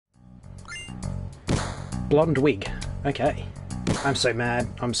blonde wig. Okay. I'm so mad.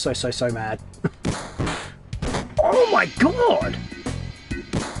 I'm so mad. Oh my god!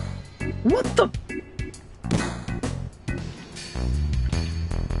 What the...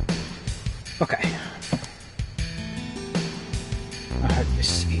 Okay. I hope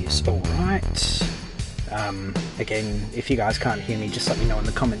this is alright. Again, if you guys can't hear me, just let me know in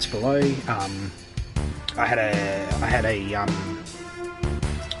the comments below. I had a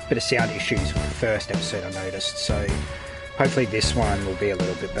bit of sound issues with the first episode, I noticed, so hopefully this one will be a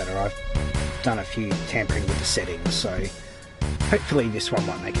little bit better. I've done a few tampering with the settings, so hopefully this one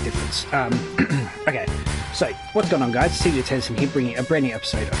won't make a difference. Okay, so what's going on, guys? CJ10 here, bringing a brand new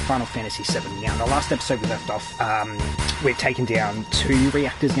episode of Final Fantasy VII. Now, in the last episode we left off, we've taken down 2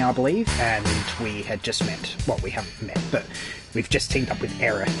 reactors now, I believe, and we had just met, well, we haven't met, but we've just teamed up with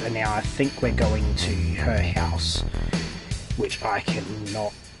Aerith, and now I think we're going to her house, which I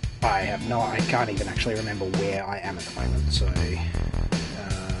can't even actually remember where I am at the moment, so...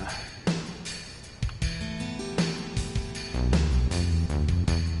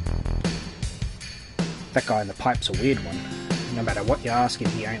 That guy in the pipe's a weird one. No matter what you ask him,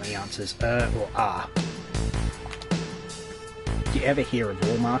 he only answers or ah. Do you ever hear of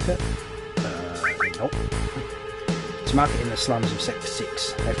Wall Market? Nope. It's a market in the slums of Sector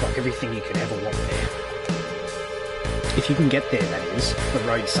 6. They've got everything you could ever want there. If you can get there, that is. The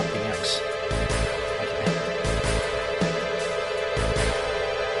road's something else. Okay.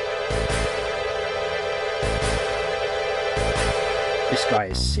 This guy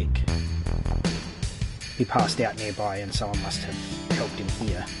is sick. He passed out nearby and someone must have helped him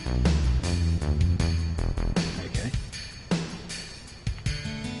here. Okay.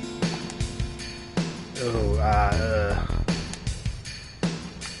 Oh,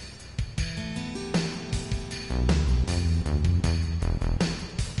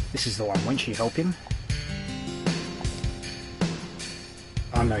 this is the one. Won't you help him?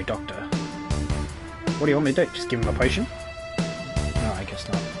 I'm no doctor. What do you want me to do? Just give him a potion? No, I guess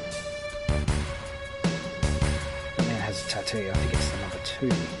not. Tattoo. I think it's the number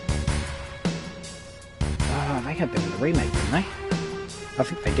 2. Oh, they had them in the remake, didn't they? I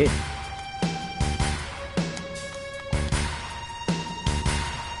think they did.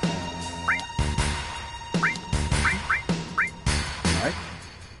 No.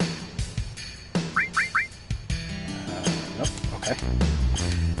 Nope. Okay.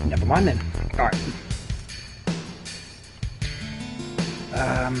 Never mind then. Alright.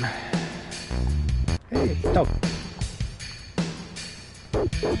 Hey, dog.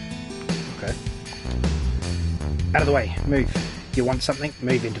 Okay. Out of the way. Move. You want something?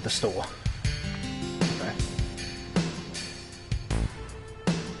 Move into the store. Okay.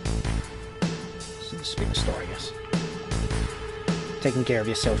 So this is a bigger store, I guess. Taking care of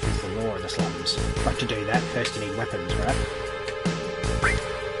yourself is the law of the slums. But to do that, first you need weapons, right?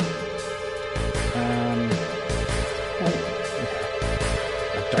 Oh, okay.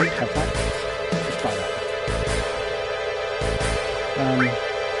 I don't have that. Let's try that.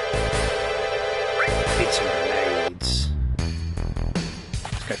 Need some grenades.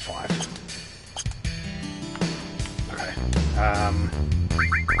 Let's go 5. Okay.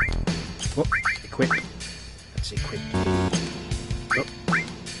 Whoop. Equip. Let's equip. Whoop.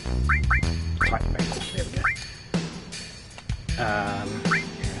 Tight medical. There we go. Yeah,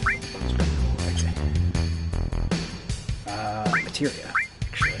 okay. Materia.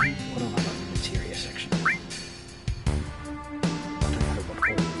 Actually, what am I on the materia section?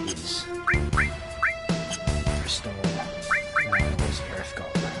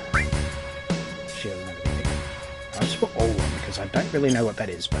 I'll just put all on because I don't really know what that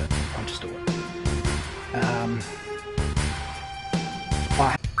is, but I'll just do it.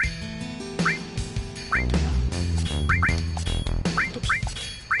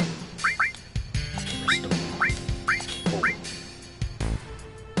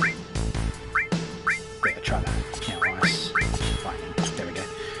 Yeah, try that. Now ice, lightning. There we go.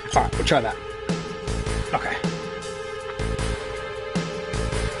 Alright, we'll try that. Okay.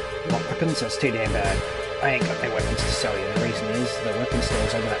 What weapons? That's too damn bad. I ain't got no weapons to sell you. The reason is the weapon store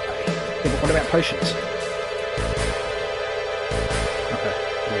is over that way. Yeah, but what about potions? Okay,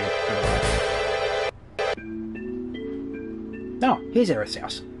 weird. Alright. Oh, here's Aerith's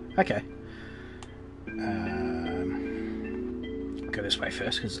house. Okay. I'll go this way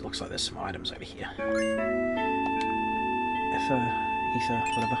first because it looks like there's some items over here. Ether,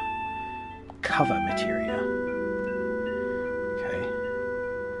 whatever. Cover materia. Okay.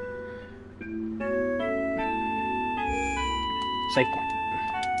 Save point.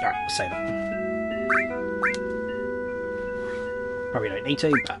 Alright, we'll save it. Probably don't need to,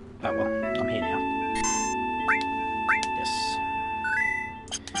 but oh well, I'm here now.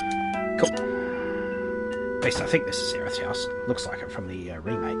 Cool. At least I think this is Aerith's house. Looks like it from the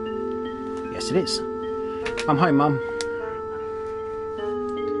remake. Yes, it is. I'm home, Mum.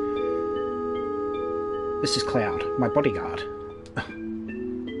 This is Cloud, my bodyguard.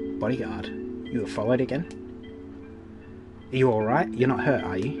 Bodyguard? You were followed again? Are you alright? You're not hurt,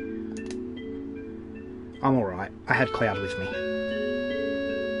 are you? I'm alright. I had Cloud with me.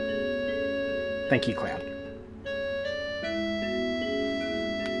 Thank you, Cloud.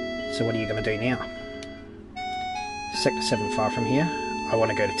 So what are you going to do now? Sector 7 far from here. I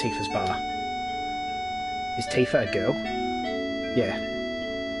want to go to Tifa's bar. Is Tifa a girl? Yeah.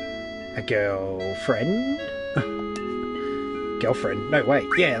 A girlfriend? Girlfriend? No way.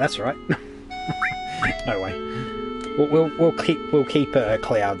 Yeah, that's right. No way. We'll keep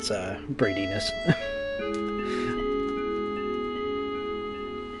Cloud's broodiness.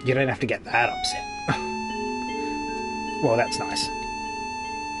 You don't have to get that upset. Well, that's nice.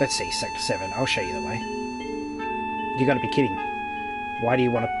 Let's see, Sector 7. I'll show you the way. You gotta be kidding. Why do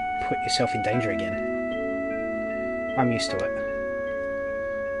you want to put yourself in danger again? I'm used to it.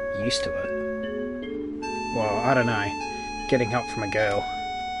 Used to it? Well, I don't know. Getting help from a girl.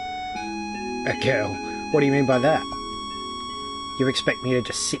 A girl? What do you mean by that? You expect me to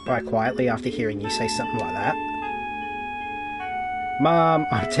just sit by quietly after hearing you say something like that? Mom,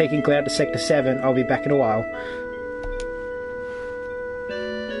 I'm taking Cloud to Sector 7. I'll be back in a while.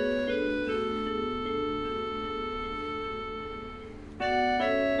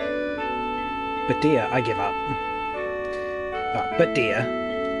 But dear, I give up. But dear,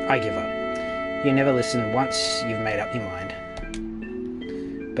 I give up. You never listen once you've made up your mind.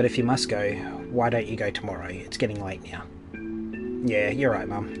 But if you must go, why don't you go tomorrow? It's getting late now. Yeah, you're right,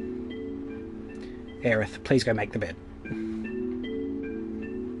 Mum. Aerith, please go make the bed.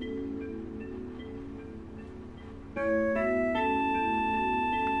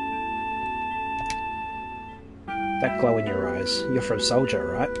 That glow in your eyes. You're from Soldier,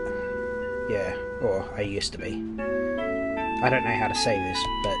 right? Yeah, or I used to be. I don't know how to say this,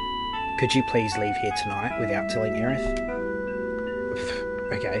 but could you please leave here tonight without telling Aerith?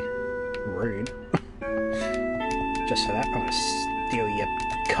 Okay. Rude. Just for that, I'm gonna steal your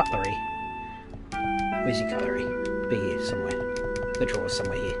cutlery. Where's your cutlery? Be here somewhere. The drawer's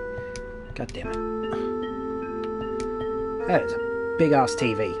somewhere here. God damn it. That is a big ass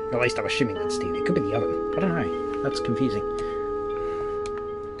TV. At least I'm assuming that's TV. It could be the oven. I don't know. That's confusing.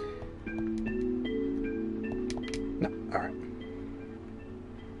 No, alright.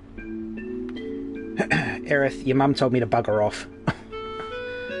 Aerith, your mum told me to bugger off.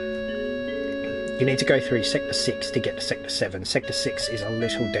 You need to go through Sector 6 to get to Sector 7. Sector 6 is a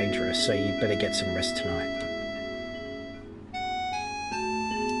little dangerous, so you better get some rest tonight.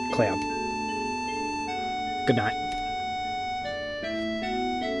 Cloud. Good night.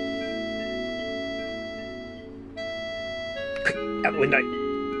 Out the window.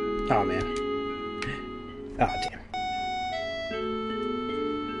 Oh, man. Oh, damn.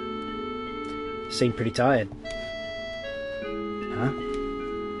 Seem pretty tired. Huh?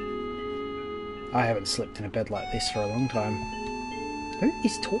 I haven't slept in a bed like this for a long time. Who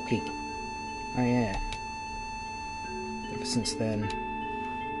is talking? Oh, yeah. Ever since then.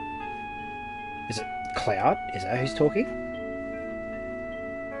 Is it Cloud? Is that who's talking?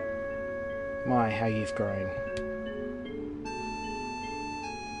 My, how you've grown.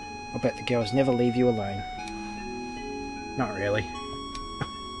 I bet the girls never leave you alone. Not really.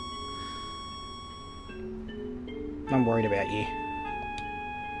 I'm worried about you.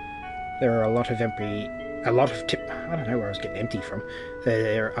 There are I don't know where I was getting empty from.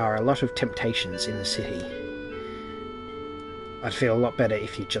 There are a lot of temptations in the city. I'd feel a lot better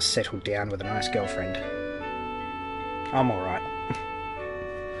if you just settled down with a nice girlfriend. I'm alright.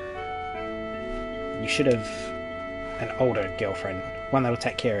 You should have an older girlfriend. One that'll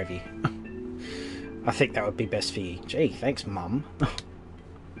take care of you. I think that would be best for you. Gee, thanks, Mum.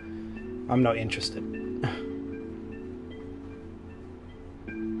 I'm not interested.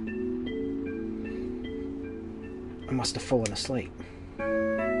 I must have fallen asleep.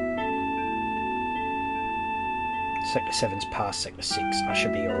 Sector 7's past Sector 6. I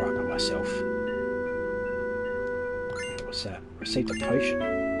should be alright by myself. What's that? Received a potion.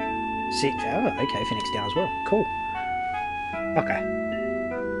 Oh, okay, Phoenix down as well. Cool. Okay.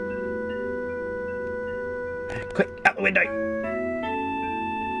 Quick, out the window!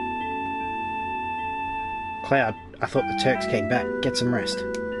 Cloud, I thought the Turks came back. Get some rest.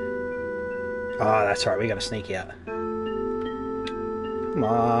 Oh, that's right, we gotta sneak out. Come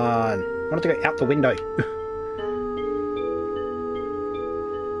on. I wanted to go out the window.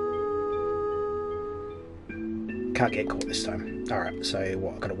 Can't get caught this time. Alright, so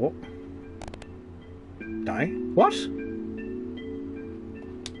what, I gotta walk? No? What?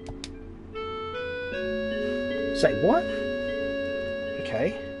 Say what?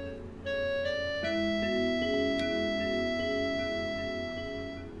 Okay.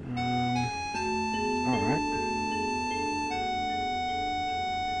 Alright.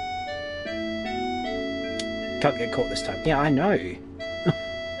 Can't get caught this time. Yeah, I know.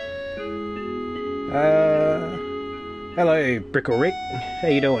 Hello, Brickle Rick. How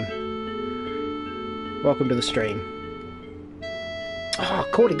you doing? Welcome to the stream. Oh,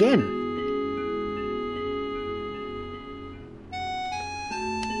 caught again.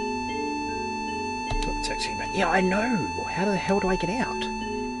 Got the taxi back. Yeah, I know. How the hell do I get out?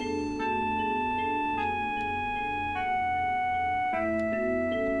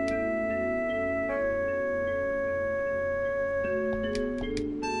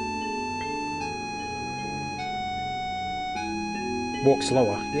 Walk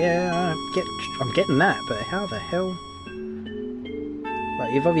slower. Yeah, I'm getting that, but how the hell?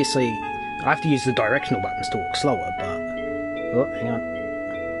 Like, you've obviously... I have to use the directional buttons to walk slower, but... Oh, hang on.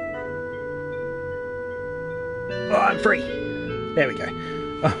 Oh, I'm free! There we go.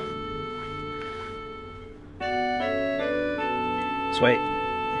 Oh. Sweet.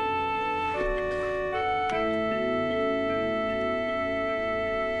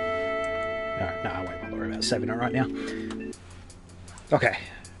 No, I won't bother about saving it right now. Okay,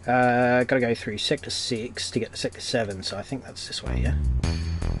 gotta go through Sector 6 to get to Sector 7, so I think that's this way, yeah?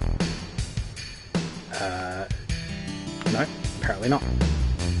 No, apparently not.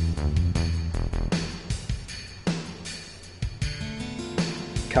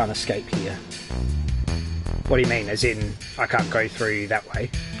 Can't escape here. What do you mean, as in, I can't go through that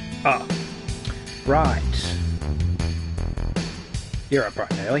way? Oh, right. You're up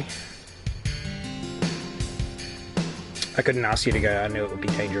bright and early. I couldn't ask you to go, I knew it would be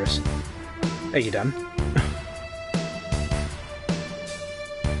dangerous. Are you done?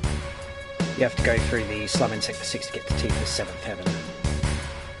 You have to go through the slum in Sector 6 to get to Tifa's 7th heaven.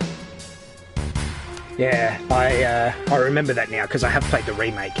 Yeah, I remember that now, because I have played the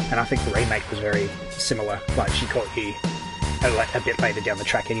remake, and I think the remake was very similar. Like, she caught you a bit later down the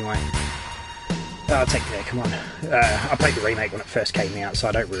track anyway. I'll take you there, come on. I played the remake when it first came out, so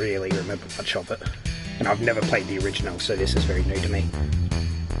I don't really remember much of it. And I've never played the original, so this is very new to me.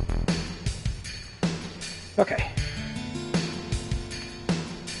 Okay.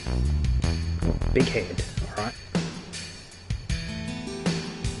 Oh, big head, alright.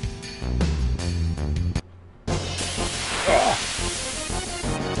 Oh.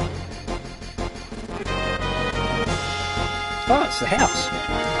 Oh, it's the house.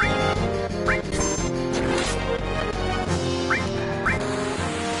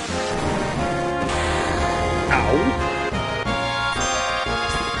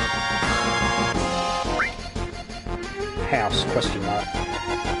 House, question mark.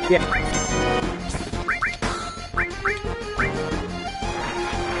 Yeah.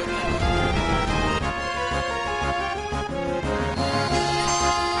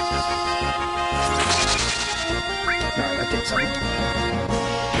 No, that did something.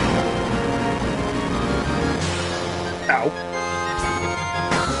 Ow.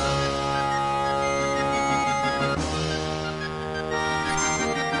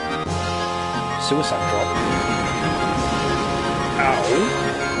 Suicide drop. Ow.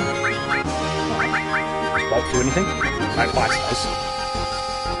 Won't do anything? No, ice does.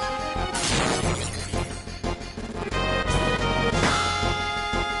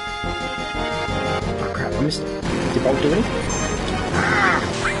 Oh crap, I missed it. Did Bolt do anything?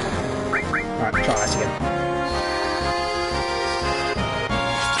 Alright, try ice again.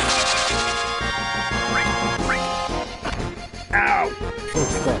 Ow! Oh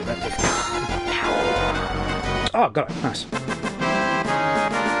god, that did. Oh, got it. Nice.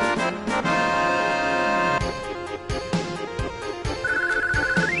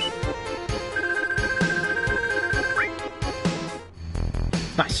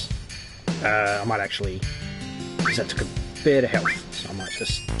 Nice. I might actually... because that took a bit of health, so I might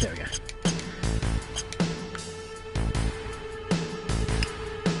just... there we go.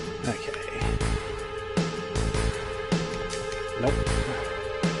 Okay. Nope.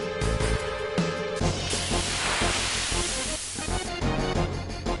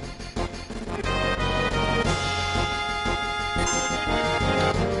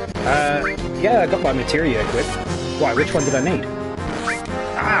 Yeah, I got my materia equipped. Why, which one did I need?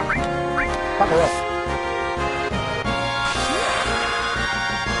 Ah! Bugger off.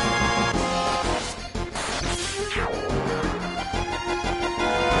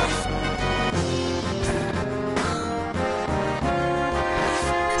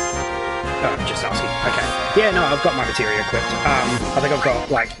 Oh, just asking. Okay. Yeah, no, I've got my materia equipped. I think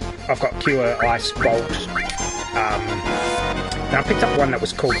I've got Cure, Ice, Bolt. Now I picked up one that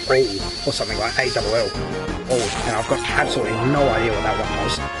was called All, or something like ALL. All, and I've got absolutely no idea what that one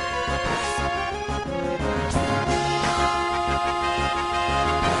was.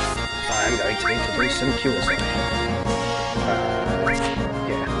 I'm going to need to do some cures though.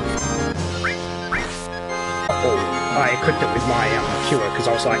 Yeah. All. I equipped it with my cure because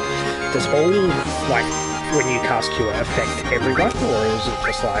I was like, does all, like, when you cast cure affect everyone, or is it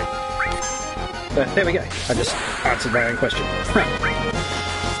just like... But there we go, I just answered my own question.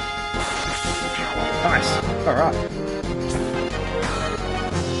 Nice, alright.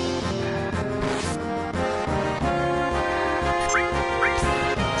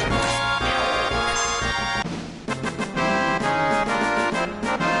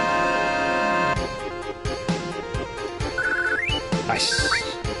 Nice.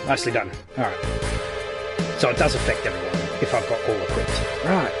 Nicely done. Alright. So it does affect everyone if I've got all equipped.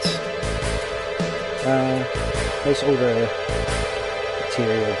 Right. Where's all the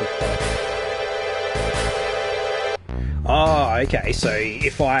material before? Oh, okay. So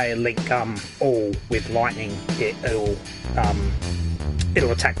if I link all with lightning, it'll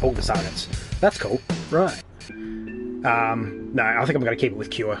attack all the targets. That's cool. Right. No, I think I'm going to keep it with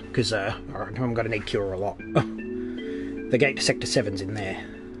cure because I'm going to need cure a lot. The gate to Sector 7's in there.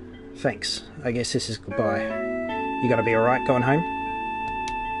 Thanks. I guess this is goodbye. You gonna be alright going home?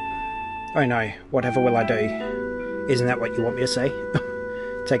 Oh no, whatever will I do? Isn't that what you want me to say?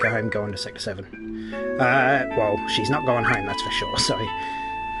 Take her home going to Sector 7. Well, she's not going home, that's for sure, so...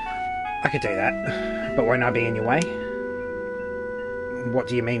 I could do that. But won't I be in your way? What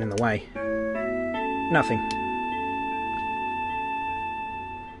do you mean in the way? Nothing.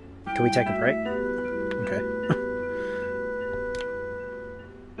 Can we take a break? Okay.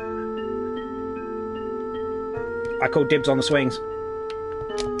 I call dibs on the swings.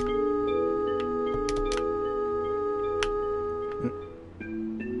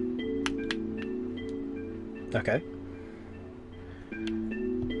 Okay.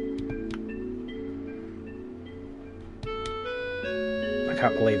 I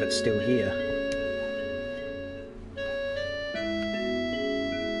can't believe it's still here.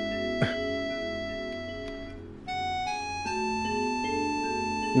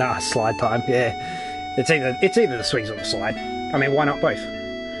 Nah, slide time, yeah. It's either the swings or the slide. I mean, why not both?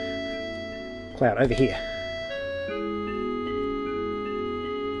 Cloud, over here.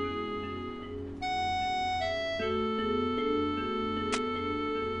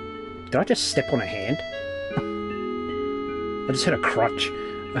 Did I just step on a hand? I just hit a crotch.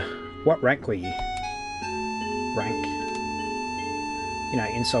 What rank were you? Rank? You know,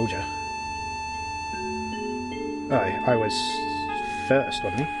 in soldier. Oh, I was first,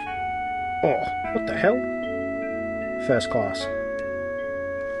 wasn't he? Oh, what the hell? First class.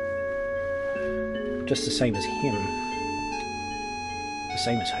 Just the same as him. The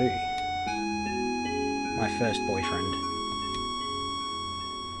same as who? My first boyfriend.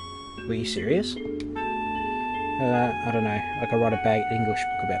 Were you serious? I don't know. I could write a bad English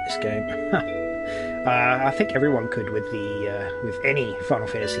book about this game. I think everyone could with any Final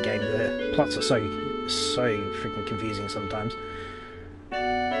Fantasy game. The plots are so freaking confusing sometimes.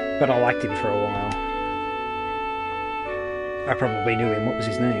 But I liked him for a while. I probably knew him. What was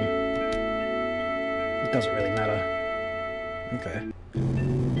his name? It doesn't really matter. Okay.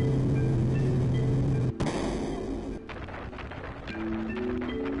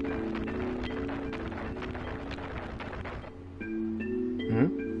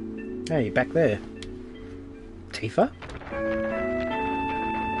 Hey, back there. Tifa?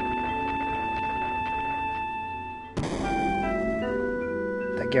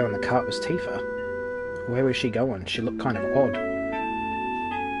 That girl in the cart was Tifa. Where was she going? She looked kind of odd.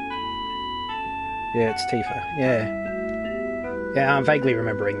 Yeah, it's Tifa. Yeah. Yeah, I'm vaguely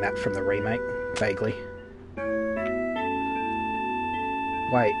remembering that from the remake. Vaguely.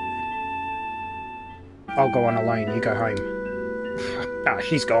 Wait. I'll go on alone, you go home. Ah,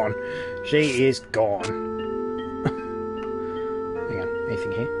 she's gone. She is gone. Hang on,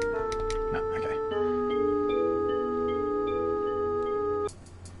 anything here? No, okay.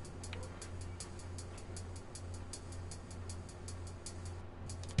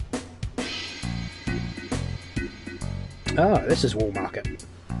 Oh, this is Wall Market.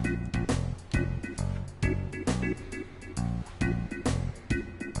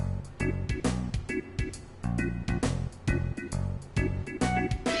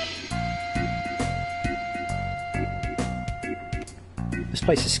 This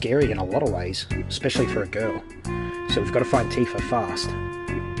place is scary in a lot of ways, especially for a girl. So we've got to find Tifa fast.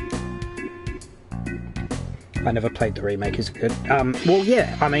 I never played the remake. Is it good? Well,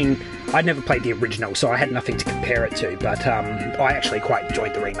 yeah. I mean, I'd never played the original, so I had nothing to compare it to. But I actually quite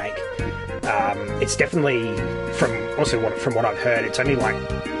enjoyed the remake. It's definitely from what I've heard, it's only like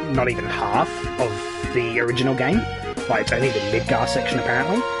not even half of the original game. Like it's only the Midgar section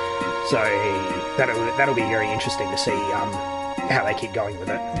apparently. So that'll be very interesting to see how they keep going with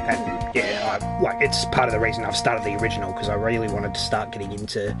it. And yeah, it's part of the reason I've started the original, because I really wanted to start getting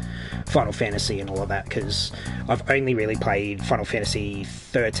into Final Fantasy and all of that, because I've only really played Final Fantasy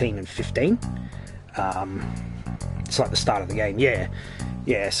 13 and 15. It's like the start of the game,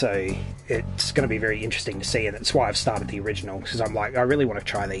 yeah, so it's going to be very interesting to see, and that's why I've started the original, because I'm like, I really want to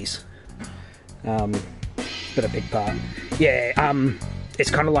try these. But a big part, yeah, it's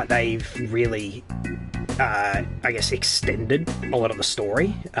kind of like they've really I guess extended a lot of the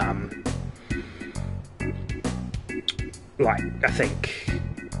story. Like, I think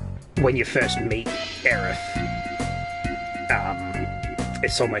when you first meet Aerith,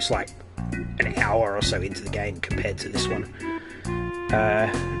 it's almost like an hour or so into the game compared to this one.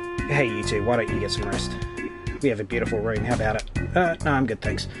 Hey you two, why don't you get some rest? We have a beautiful room, how about it? No, I'm good,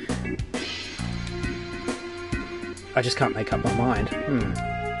 thanks. I just can't make up my mind.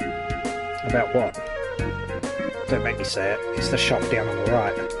 About what? Don't make me say it. It's the shop down on the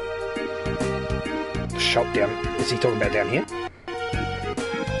right. The shop down... Is he talking about down here?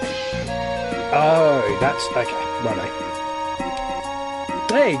 Oh, that's... Okay, righto.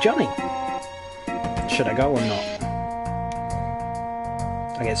 Hey, Johnny! Should I go or not?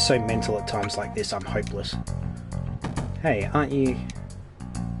 I get so mental at times like this, I'm hopeless. Hey, aren't you...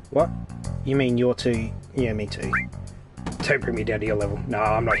 What? You mean you're too... Yeah, me too. Don't bring me down to your level. No,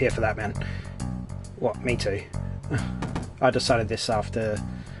 I'm not here for that, man. What? Me too. I decided this after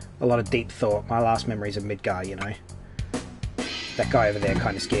a lot of deep thought. My last memories of Midgar, you know. That guy over there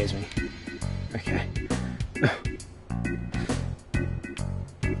kind of scares me. Okay.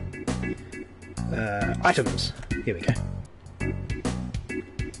 Items. Here we go.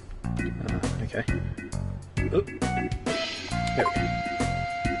 Okay. Oop. There we go.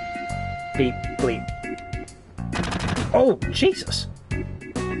 Beep, bleep. Oh, Jesus!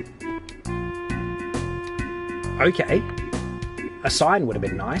 Okay. A sign would have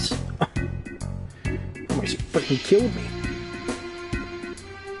been nice. Almost freaking killed me.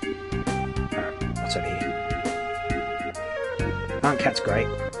 Alright, what's over here? Aunt Cat's great.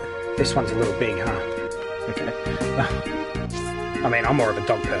 This one's a little big, huh? Okay. I mean, I'm more of a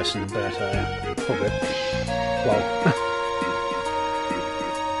dog person, but, all good. Lol.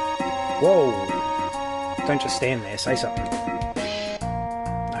 Whoa! Don't just stand there, say something.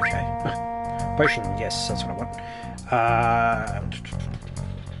 Okay. Potion, yes, that's what I want.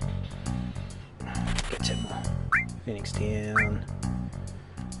 Get 10 more. Phoenix down.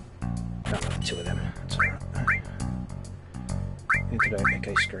 No, two of them. That's alright. Antidote,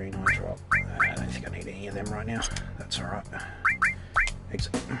 echo screen, eye drop. I don't think I need any of them right now. That's alright.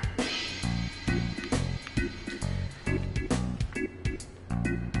 Exit.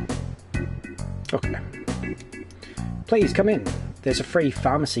 Okay. Please come in. There's a free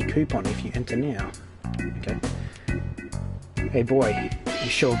pharmacy coupon if you enter now. Okay. Hey boy, you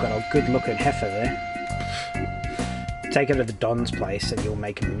sure got a good looking heifer there. Take her to the Don's place and you'll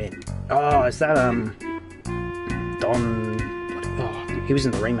make a mint. Oh, is that Don? Oh, he was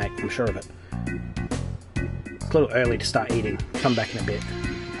in the remake, I'm sure of it. It's a little early to start eating. Come back in a bit.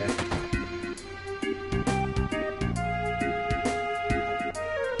 Okay.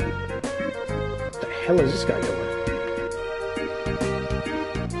 What the hell is this guy doing?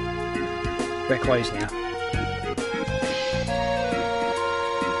 We're closed now.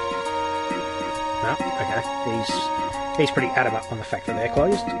 No? Okay. He's pretty adamant on the fact that they're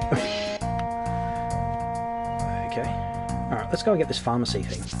closed. Okay. Alright, let's go and get this pharmacy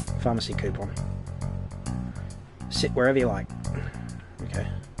thing. Pharmacy coupon. Sit wherever you like. Okay.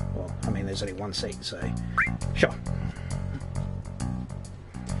 Well, I mean, there's only one seat, so... Sure.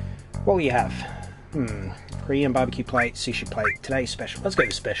 What will you have? Korean barbecue plate, sushi plate. Today's special. Let's go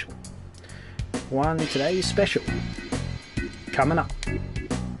to special. One today's special. Coming up.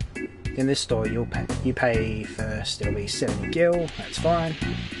 In this store, you pay first. It'll be 70 gil. That's fine.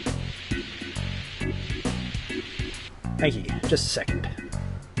 Thank you. Just a second.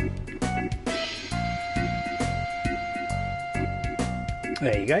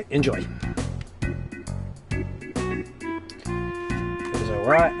 There you go. Enjoy. It was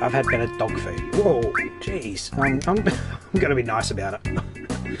alright. I've had better dog food. Whoa, jeez. I'm going to be nice about it.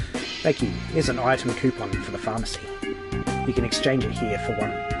 Thank you. Here's an item coupon for the pharmacy. You can exchange it here for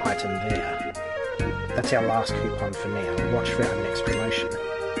one item there. That's our last coupon for now. Watch for our next promotion.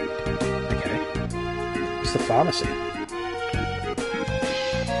 Okay. Where's the pharmacy?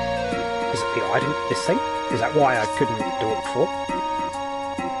 Is it the item, this thing? Is that why I couldn't do it before?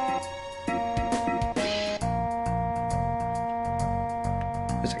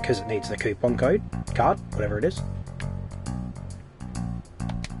 Is it because it needs the coupon code? Card? Whatever it is.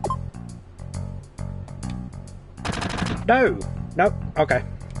 No! Nope. Okay.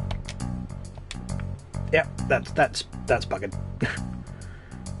 Yep, that's bugging.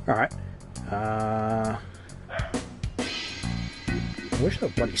 Alright. I wish there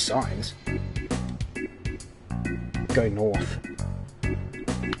were bloody signs. Go north.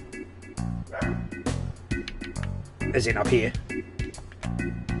 As in up here.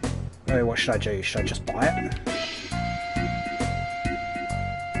 Oh, what should I do? Should I just buy it?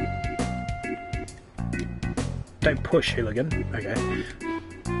 Don't push, hooligan. Okay.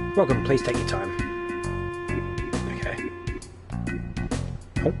 Welcome, please take your time. Okay.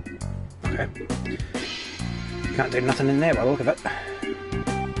 Oh. Okay. Can't do nothing in there by the look of it.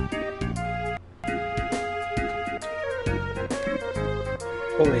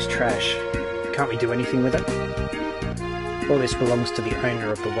 All this trash. Can't we do anything with it? All this belongs to the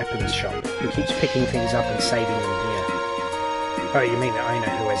owner of the weapons shop. He keeps picking things up and saving them here. Oh, you mean the owner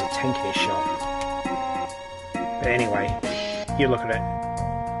who has a tank in his shop? But anyway, you look at it.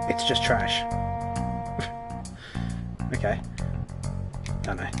 It's just trash. Okay.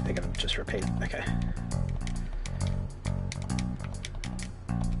 Oh no, they're gonna just repeat. Okay.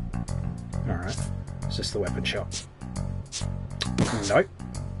 Alright. Is this the weapon shop? Nope.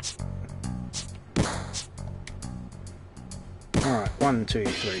 Alright, 1, 2,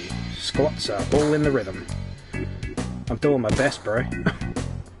 3. Squats are all in the rhythm. I'm doing my best, bro.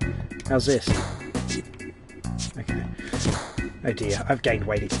 How's this? Okay. Oh dear, I've gained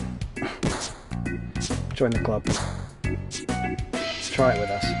weight again. Join the club. Try it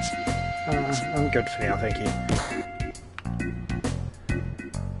with us. I'm good for now, thank you.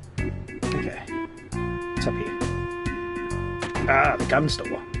 Okay. What's up here? Ah, the gun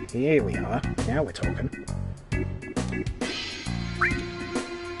store. Here we are. Now we're talking.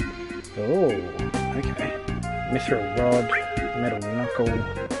 Oh, okay. Mithril rod, metal knuckle,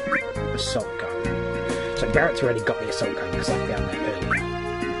 assault gun. So Barrett's already got the assault gun because I found that earlier.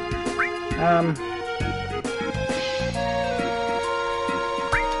 Yeah,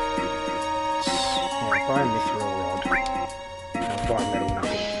 buy a mithril rod. I'll buy a metal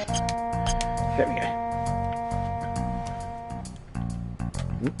knuckle. There we go.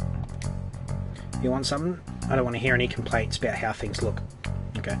 You want something? I don't want to hear any complaints about how things look.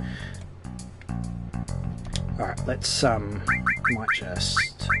 Okay. Alright, let's might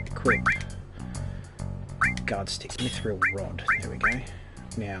just equip guard stick, mithril rod. There we go.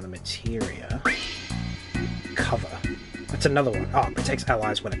 Now the materia. Cover. That's another one. Oh, it protects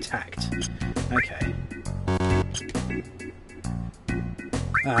allies when attacked. Okay.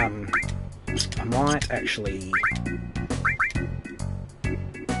 I might actually...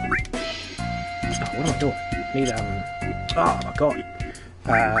 Oh, what am I doing? Need, oh my god.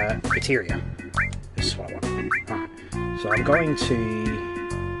 Materia. This is what I want. Alright. So I'm going to...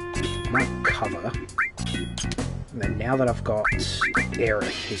 I might cover. And then now that I've got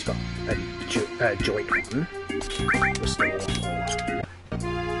Aerith, who's got a joint one. Restore all.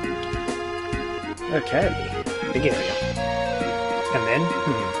 Okay. Big area. And then...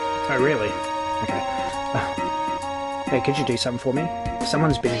 Oh, really? Okay. Hey, could you do something for me?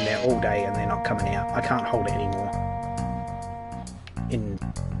 Someone's been in there all day and they're not coming out. I can't hold it anymore.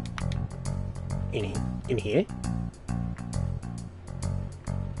 In here?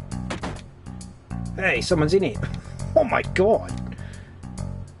 Hey, someone's in here. Oh my god.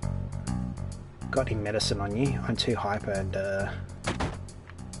 Got any medicine on you? I'm too hyper and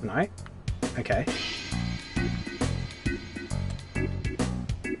no? Okay.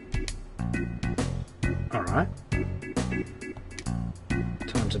 Alright.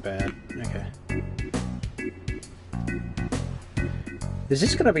 Times are bad. Okay. Is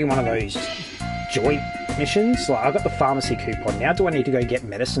this going to be one of those joint missions? Like, I got the pharmacy coupon. Now do I need to go get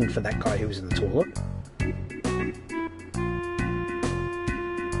medicine for that guy who was in the toilet?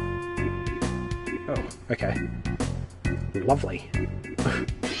 Oh, okay. Lovely.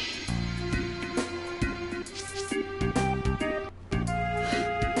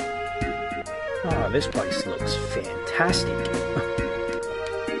 Oh, this place looks fantastic.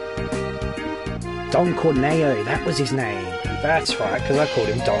 Don Corneo, that was his name. That's right, because I called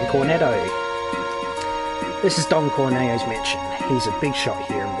him Don Cornetto. This is Don Corneo's mansion. He's a big shot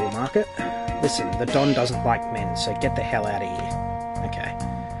here in Bull Market. Listen, the Don doesn't like men, so get the hell out of here. Okay.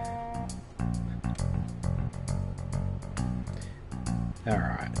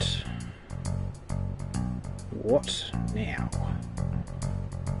 Alright. What now?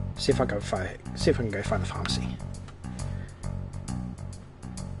 See if I can go find the pharmacy.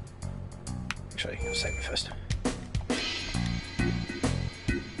 Actually, I'll save it first.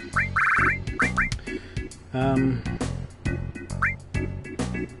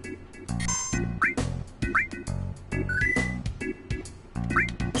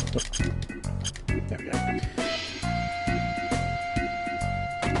 There we go.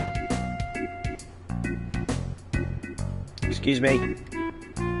 Excuse me.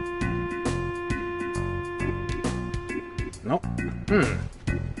 Nope.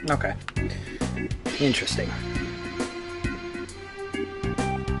 Okay. Interesting.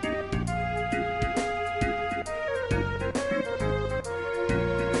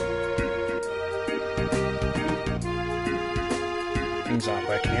 Things aren't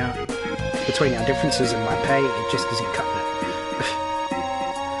working out. Between our differences and my pay, it just isn't cutting it.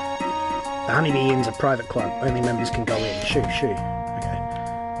 The Honeybee Inn's a private club. Only members can go in. Shoo. Okay.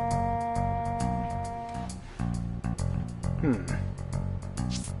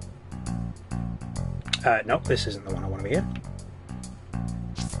 Nope, this isn't the one I want to be in.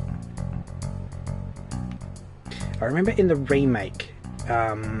 I remember in the remake,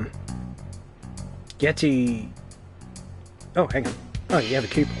 you had to... Oh, hang on. Oh, you have a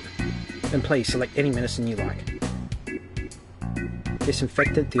coupon. Then please select any medicine you like.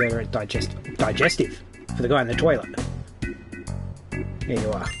 Disinfectant, deodorant, digestive. For the guy in the toilet. Here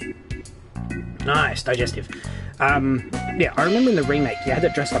you are. Nice, digestive. Yeah, I remember in the remake, you had to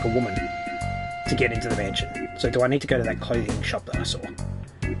dress like a woman to get into the mansion. So do I need to go to that clothing shop that I saw?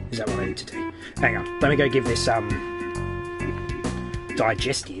 Is that what I need to do? Hang on, let me go give this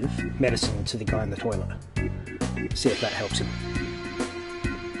digestive medicine to the guy in the toilet. See if that helps him.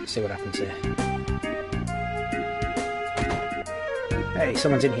 See what happens there. Hey,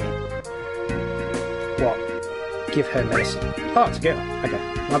 someone's in here. What? Give her medicine. Oh, it's a girl. Okay,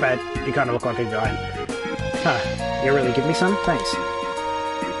 my bad. You kind of look like a guy. Huh, you really give me some? Thanks.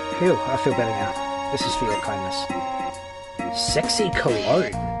 Phew, I feel better now. This is for your kindness. Sexy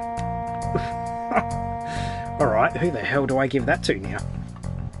cologne. Alright, who the hell do I give that to now?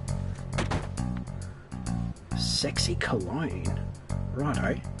 Sexy cologne.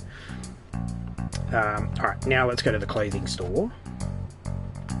 Righto. Alright, now let's go to the clothing store.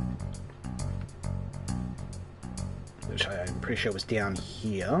 Which I'm pretty sure was down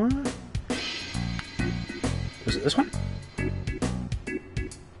here. Was it this one?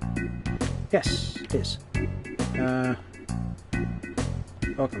 Yes, it is.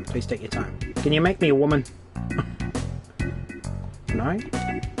 Welcome, please take your time. Can you make me a woman? No?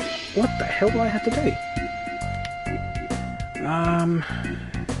 What the hell do I have to do?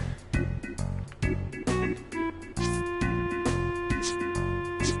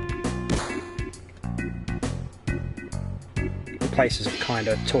 The places of kind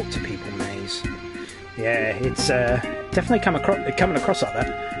of talk to people maze. Yeah, it's definitely coming across like that.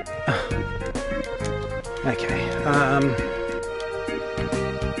 Okay, okay.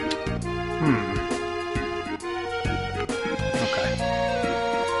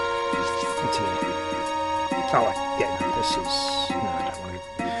 What's here? Oh, yeah, no, this is... No, I don't want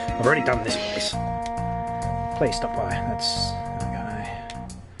to... I've already done this place. Please stop by. That's... Okay.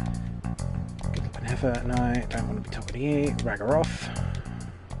 Good looking effort. No, don't want to be talking to you. Rag her off.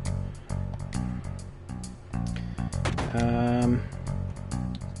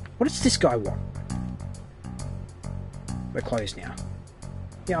 What does this guy want? We're closed now.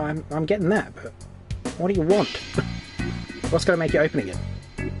 Yeah, I'm getting that, but what do you want? What's going to make it open again?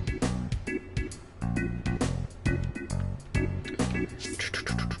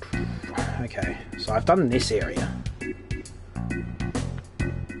 Okay, so I've done this area.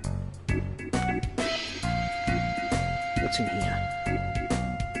 What's in here?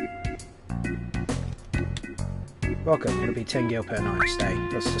 Welcome, it'll be 10 gil per night stay.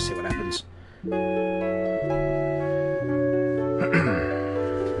 Let's just see what happens.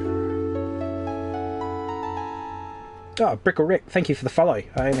 Oh, Brickle Rick, thank you for the follow.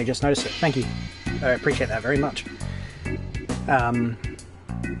 I only just noticed it. Thank you. I appreciate that very much.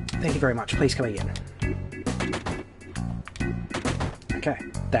 Thank you very much. Please come again. Okay,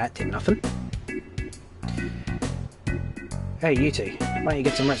 that did nothing. Hey, you two. Why don't you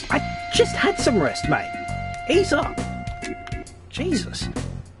get some rest? I just had some rest, mate. Ease up. Jesus.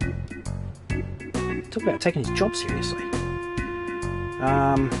 Talk about taking his job seriously.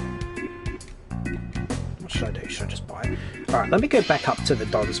 What should I do? Should I just buy it? Alright, let me go back up to the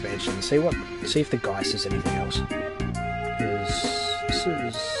Don's mansion and see if the guy says anything else. Because this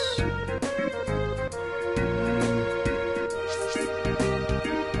is...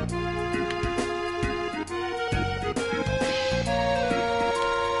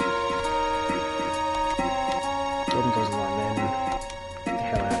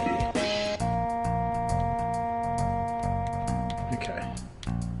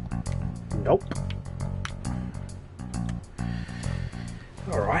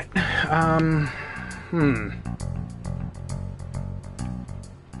 No.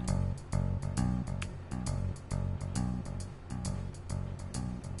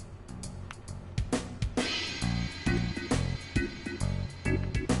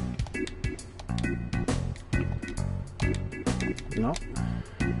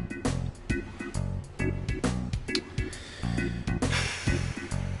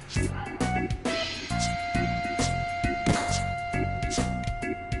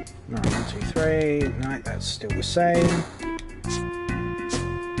 No, 1, 2, 3. No, that's still the same.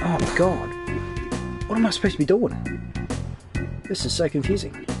 Oh my god. What am I supposed to be doing? This is so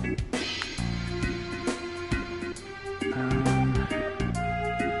confusing.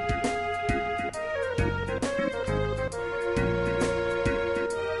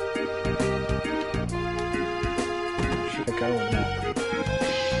 Should I go or not?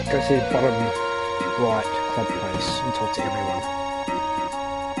 Go to the bottom right club place and talk to everyone.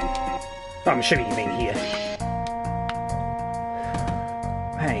 Oh, I'm assuming you mean here.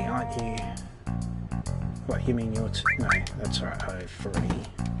 Hey, aren't you... What, you mean you're... No, that's alright, I've already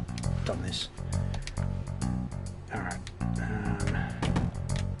done this. Alright.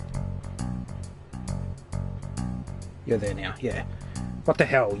 You're there now, yeah. What the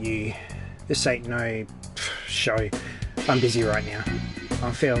hell, you... This ain't no show. I'm busy right now.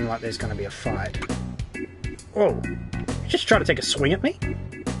 I'm feeling like there's gonna be a fight. Oh, just try to take a swing at me?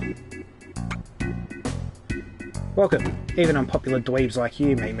 Welcome. Even unpopular dweebs like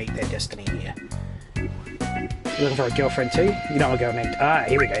you may meet their destiny here. You looking for a girlfriend too? You know a girl named... Ah,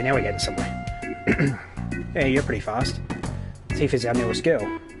 here we go, now we're getting somewhere. Yeah, you're pretty fast. Tifa's our newest girl.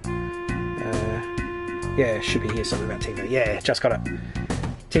 Yeah, should be here something about Tifa. Yeah, just got it.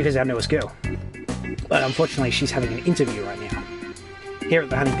 Tifa's our newest girl. But unfortunately she's having an interview right now. Here at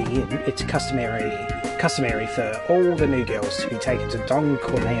the Honeybee Inn, it's customary for all the new girls to be taken to Don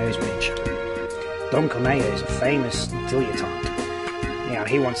Corneo's mansion. Don Corneo is a famous dilettante. Now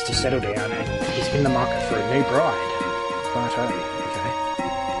he wants to settle down and he's in the market for a new bride. Righto, okay.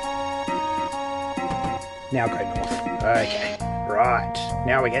 Now go north. Okay, right.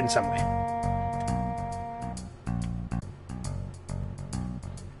 Now we're getting somewhere.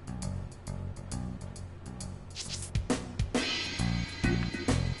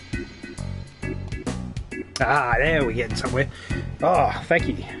 Ah, there we're getting somewhere. Oh, thank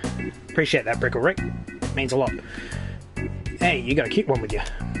you. Appreciate that, Brickle Rick. Means a lot. Hey, you got a cute one with you.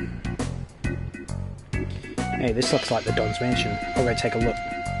 Hey, this looks like the Don's mansion. I'll go take a look.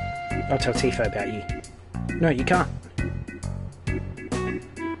 I'll tell Tifa about you. No, you can't.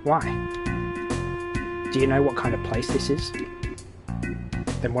 Why? Do you know what kind of place this is?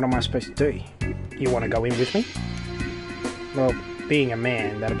 Then what am I supposed to do? You want to go in with me? Well, being a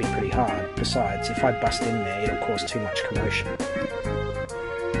man, that'll be pretty hard. Besides, if I bust in there, it'll cause too much commotion.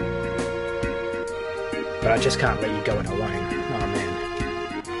 But I just can't let you go in alone. Oh man.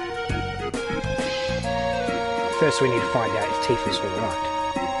 First we need to find out if Tifa's alright.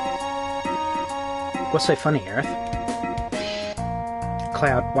 What's so funny, Aerith?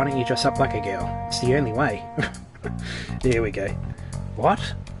 Cloud, why don't you dress up like a girl? It's the only way. Here we go. What?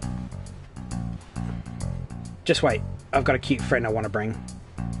 Just wait. I've got a cute friend I want to bring.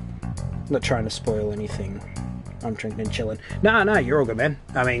 Not trying to spoil anything. I'm drinking and chilling. No, you're all good, man.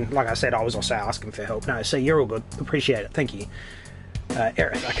 I mean, like I said, I was also asking for help. No, so you're all good. Appreciate it. Thank you.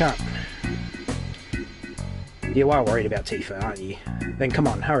 Aerith, I can't... You are worried about Tifa, aren't you? Then come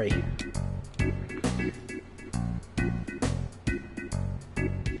on, hurry.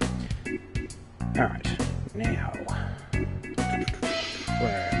 Alright, now...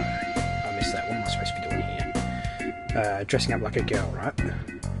 Where am I? I missed that. What am I supposed to be doing here? Dressing up like a girl, right?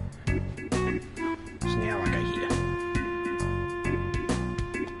 So now I go here.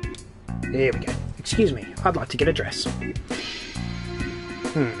 There we go. Excuse me, I'd like to get a dress.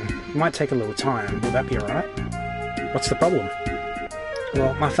 It might take a little time. Will that be alright? What's the problem?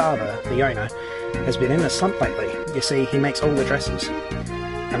 Well, my father, the owner, has been in a slump lately. You see, he makes all the dresses.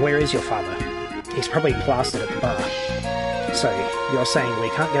 And where is your father? He's probably plastered at the bar. So, you're saying we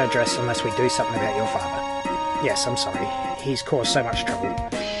can't get a dress unless we do something about your father? Yes, I'm sorry. He's caused so much trouble.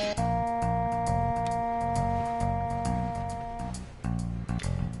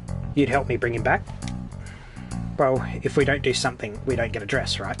 You'd help me bring him back? Well, if we don't do something, we don't get a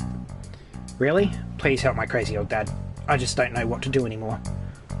dress, right? Really? Please help my crazy old dad. I just don't know what to do anymore.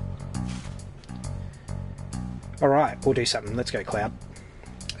 Alright, we'll do something. Let's go, Cloud.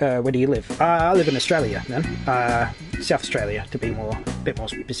 Where do you live? I live in Australia, man. South Australia, to be a bit more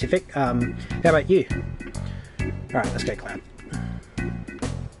specific. How about you? Alright, let's go, Cloud.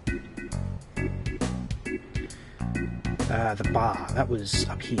 The bar, that was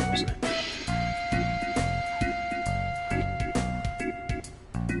up here, wasn't it?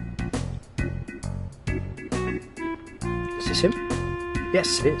 Is this him?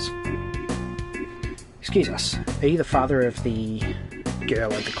 Yes, it is. Excuse us, are you the father of the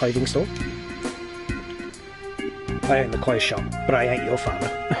girl at the clothing store? I own the clothes shop, but I ain't your father.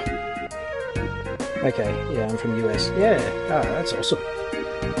 Okay, yeah, I'm from US. Yeah, oh, that's awesome.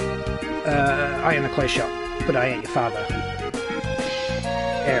 I own the clothes shop, but I ain't your father.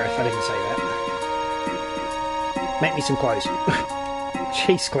 Aerith, I didn't say that. Make me some clothes.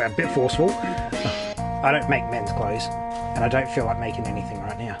 Jeez, Cloud, a bit forceful. I don't make men's clothes, and I don't feel like making anything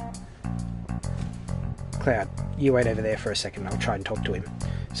right now. Cloud, you wait over there for a second, I'll try and talk to him.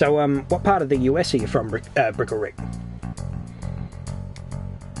 So, what part of the US are you from, Brick or Rick?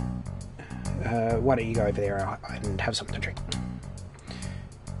 Why don't you go over there and have something to drink?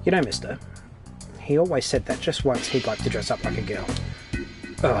 You know, mister, he always said that just once he'd like to dress up like a girl.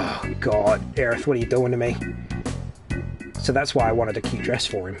 Oh, God, Aerith, what are you doing to me? So that's why I wanted a cute dress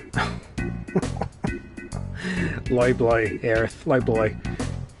for him. Low blow, Aerith, low blow.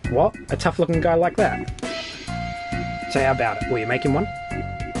 What? A tough-looking guy like that? So how about it? Will you make him one?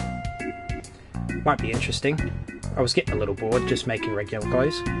 Might be interesting. I was getting a little bored just making regular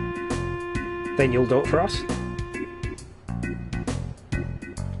clothes. Then you'll do it for us?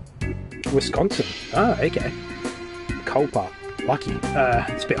 Wisconsin. Oh, okay. Cold part. Lucky.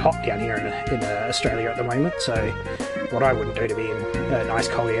 It's a bit hot down here in Australia at the moment, so what I wouldn't do to be in a nice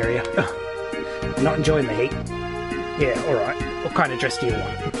cold area. Not enjoying the heat. Yeah, alright. What kind of dress do you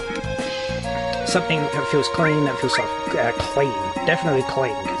want? Something that feels clean, that feels clean. Definitely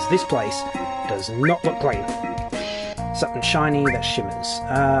clean, because this place does not look clean. Something shiny that shimmers.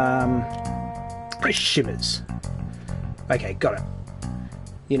 Shimmers. Okay, got it.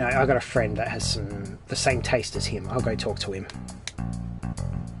 You know, I got a friend that has the same taste as him. I'll go talk to him.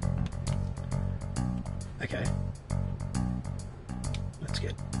 Okay. That's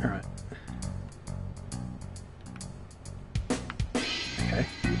good. Alright. Okay.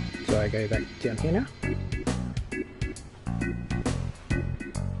 So I go back down here now.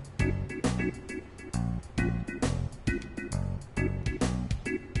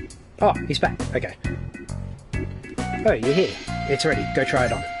 Oh, he's back. Okay. Oh, you're here. It's ready. Go try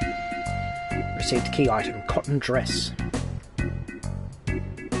it on. Received key item. Cotton dress.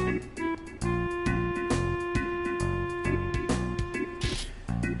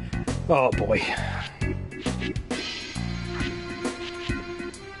 Oh boy.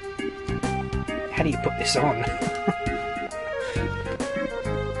 How do you put this on?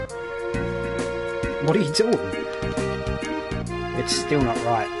 What are you doing? It's still not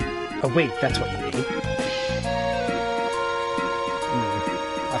right. A wig, that's what you need.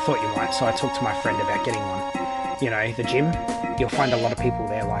 I thought you might, so I talked to my friend about getting one. You know, the gym, you'll find a lot of people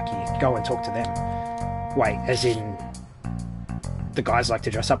there like you. Go and talk to them. Wait, as in the guys like to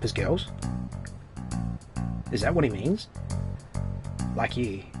dress up as girls? Is that what he means? Like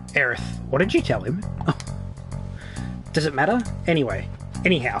you. Aerith, what did you tell him? Does it matter?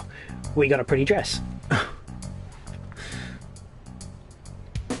 Anyhow, we got a pretty dress.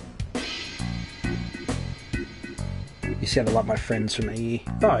 You sounded like my friends from AE.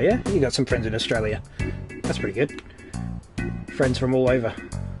 Oh yeah? You got some friends in Australia. That's pretty good. Friends from all over.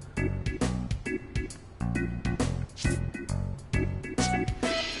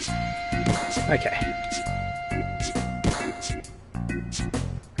 Okay.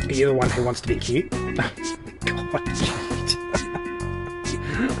 Are you the one who wants to be cute? God, shit.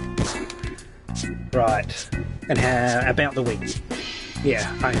 Right. And how about the wig?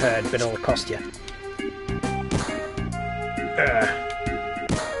 Yeah, I heard, but it'll cost you.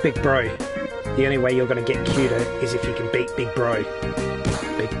 Big bro. The only way you're going to get cuter is if you can beat Big Bro.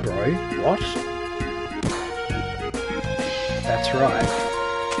 Big Bro? What? That's right.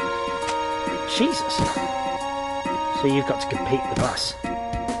 Jesus. So you've got to compete with us.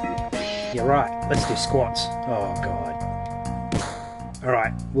 You're right. Let's do squats. Oh, God.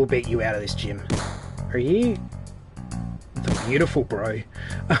 Alright, we'll beat you out of this gym. Are you the beautiful bro?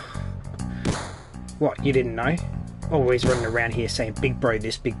 What, you didn't know? Always running around here saying big bro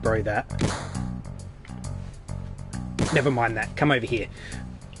this, big bro that. Never mind that. Come over here.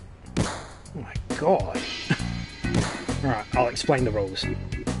 Oh my God. Alright, I'll explain the rules.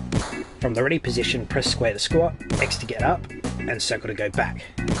 From the ready position, press square to squat, X to get up, and circle to go back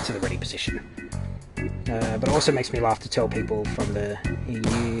to the ready position. But it also makes me laugh to tell people from the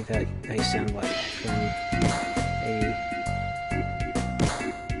EU that they sound like from a...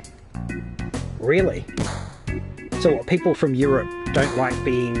 Really? So what, people from Europe don't like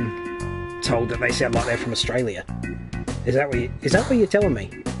being told that they sound like they're from Australia? Is that what you're telling me?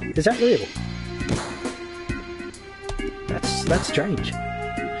 Is that real? That's strange.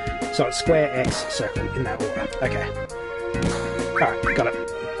 So it's square, X, circle, in that order. Okay. Alright, got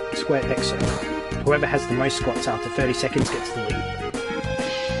it. Square, X, circle. Whoever has the most squats after 30 seconds gets the lead.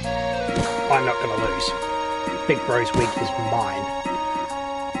 I'm not going to lose. Big Bro's wig is mine.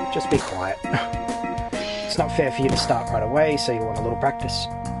 Just be quiet. It's not fair for you to start right away, so you want a little practice.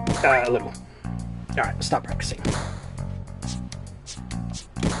 A little. Alright, start practicing.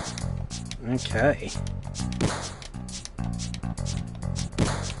 Okay.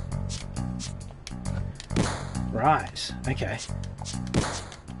 Right, okay.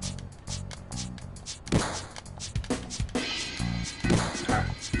 Alright,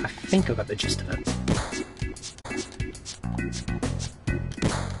 I think I got the gist of it.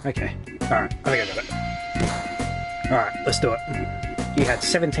 Okay, alright, I think I got it. Alright, let's do it. You had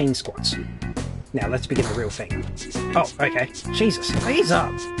 17 squats. Now let's begin the real thing. Oh, okay. Jesus, ease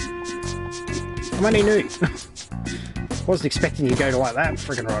up! I'm only new. Wasn't expecting you to go like that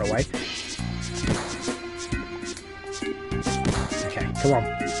friggin' right away. Okay, come on.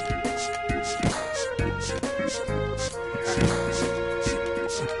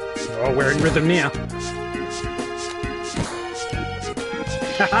 Oh, we're in rhythm now.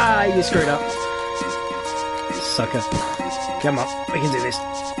 Haha, you screwed up. Sucker. Come on, we can do this.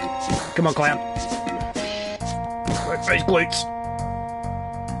 Come on, Cloud. Work those glutes.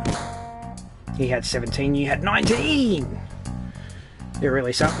 He had 17, you had 19! You're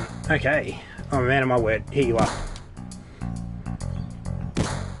really something. Okay. I'm a man of my word. Here you are.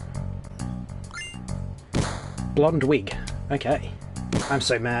 Blonde wig. Okay. I'm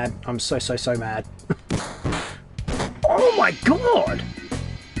so mad. I'm so mad. Oh my god!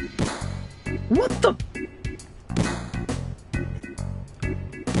 What the...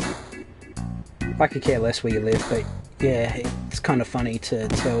 I could care less where you live, but yeah, it's kind of funny to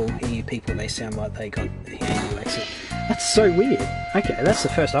hear people, they sound like they got a handy accent. That's so weird. Okay, that's the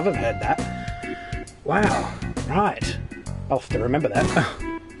first I've ever heard that. Wow. Right. I'll have to remember that.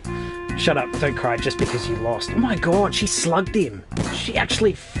 Shut up, don't cry just because you lost. Oh my god, she slugged him. She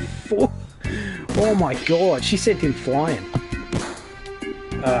actually oh my god, she sent him flying.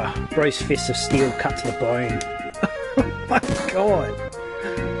 Bro's fists of steel cut to the bone. Oh my god.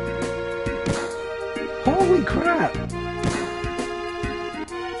 Holy crap!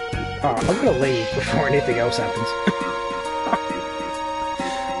 Alright, I'm gonna leave before anything else happens.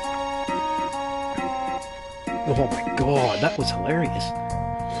 Oh my god, that was hilarious.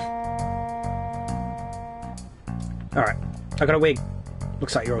 Alright, I got a wig.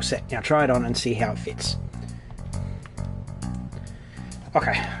 Looks like you're all set. Now try it on and see how it fits.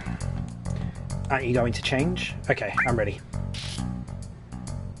 Okay. Aren't you going to change? Okay, I'm ready.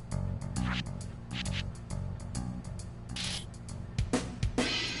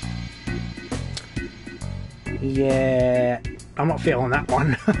 Yeah, I'm not feeling that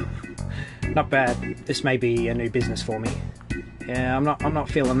one. Not bad. This may be a new business for me. Yeah, I'm not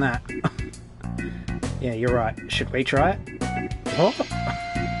feeling that. Yeah, you're right. Should we try it? Oh.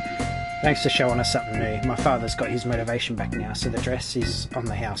 Thanks for showing us something new. My father's got his motivation back now, so the dress is on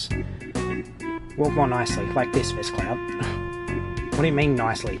the house. Walk more nicely, like this, Miss Cloud. What do you mean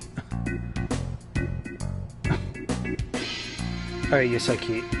nicely? Oh, you're so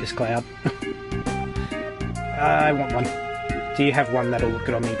cute, Miss Cloud. I want one. Do you have one that'll look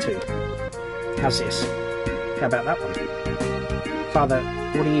good on me too? How's this? How about that one? Father,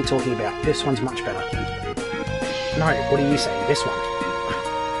 what are you talking about? This one's much better. No, what do you say? This one.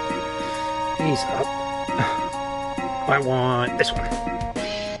 Ease up. I want this one.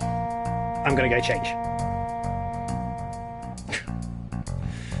 I'm gonna go change.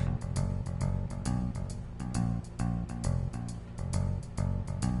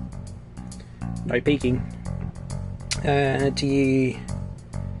 No peeking. Do you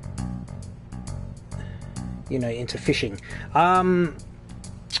know, into fishing?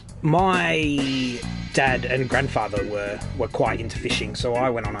 My dad and grandfather were quite into fishing, so I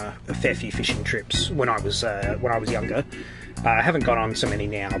went on a fair few fishing trips when I was younger. I haven't gone on so many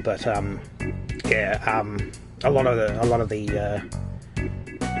now, but yeah, a lot of the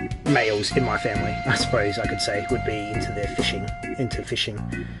males in my family, I suppose I could say, would be into fishing.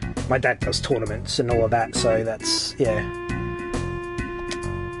 My dad does tournaments and all of that, so that's, yeah.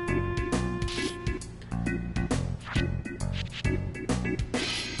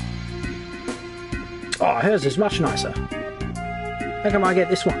 Oh, hers is much nicer. How come I get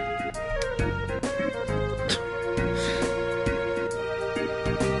this one?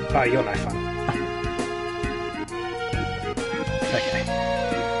 Oh, you're no fun. Okay.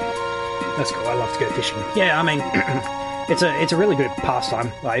 That's cool, I love to go fishing. Yeah, I mean, It's a really good pastime.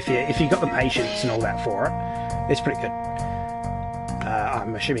 Like if you got the patience and all that for it, it's pretty good.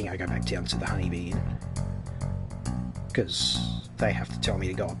 I'm assuming I go back down to the honeybee inn because they have to tell me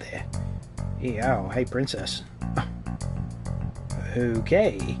to go up there. Yeah, oh, hey princess.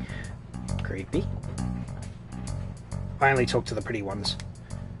 Okay. Creepy. I only talk to the pretty ones.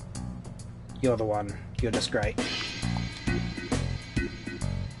 You're the one. You're just great.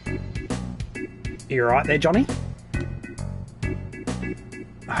 You alright there, Johnny?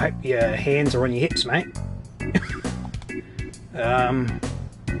 I hope your hands are on your hips, mate.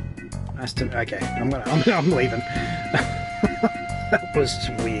 Nice to... Okay, I'm leaving. That was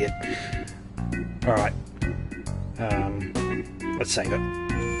weird. Alright. Let's save it.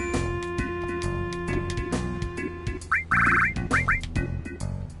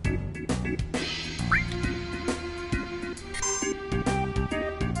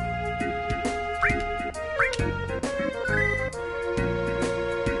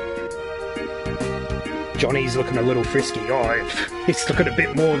 Johnny's looking a little frisky. Oh, he's looking a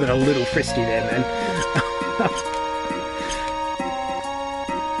bit more than a little frisky there, man.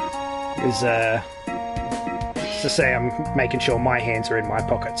 Is to say I'm making sure my hands are in my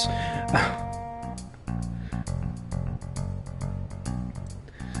pockets.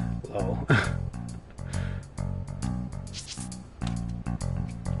 Lol.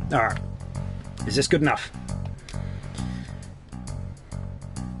 Alright. Is this good enough?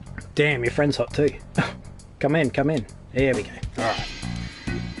 Damn, your friend's hot too. Come in, come in. There we go. Alright.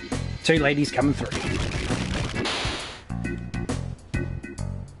 Two ladies coming through.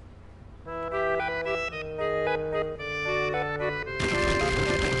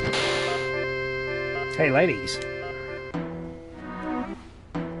 Hey ladies.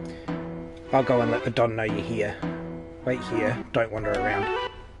 I'll go and let the Don know you're here. Wait here, don't wander around.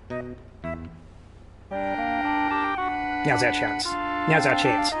 Now's our chance. Now's our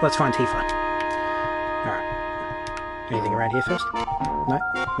chance. Let's find Tifa. Alright. Anything around here first? No?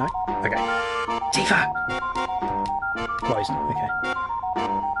 No? Okay. Tifa! Closed. Okay.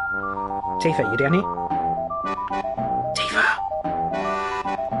 Tifa, you down here? Tifa!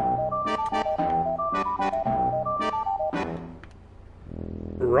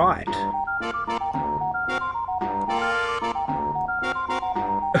 Right.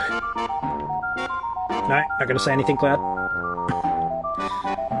 No, not gonna say anything, Cloud.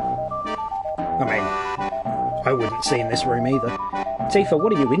 I mean, I wouldn't see in this room either. Tifa,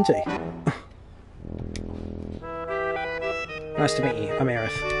 what are you into? Nice to meet you. I'm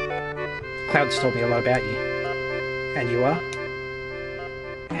Aerith. Cloud's told me a lot about you. And you are?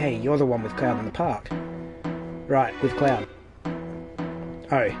 Hey, you're the one with Cloud in the park. Right, with Cloud.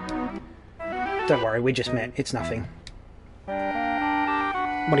 Oh. Don't worry, we just met. It's nothing.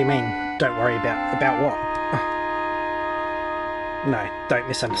 What do you mean, don't worry about what? No, don't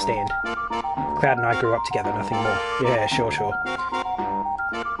misunderstand. Cloud and I grew up together, nothing more. Yeah, sure.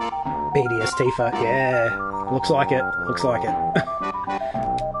 BDS Tifa, yeah. Looks like it, looks like it.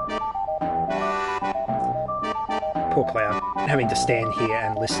 Poor Cloud, having to stand here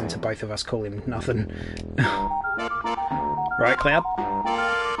and listen to both of us call him nothing. Right, Cloud?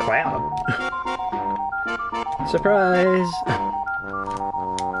 Cloud? Surprise!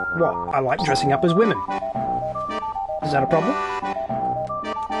 What? I like dressing up as women. Is that a problem?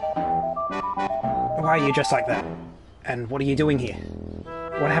 Why are you dressed like that? And what are you doing here?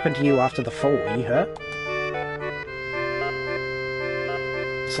 What happened to you after the fall? Are you hurt?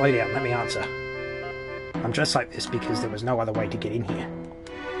 Slow down, let me answer. I'm dressed like this because there was no other way to get in here.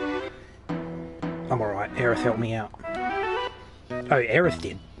 I'm alright, Aerith helped me out. Oh, Aerith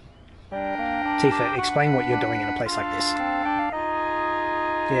did? Tifa, explain what you're doing in a place like this.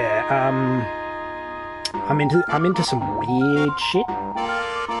 Yeah, I'm into some weird shit.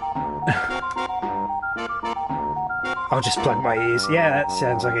 I'll just plug my ears. Yeah, that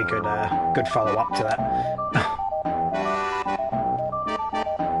sounds like a good follow-up to that.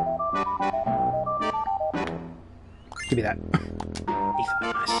 Give me that. Ethan,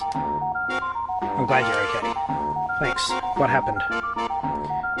 nice. I'm glad you're okay. Thanks. What happened?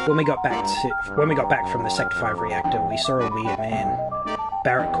 When we got back from the Sector 5 reactor, we saw a weird man.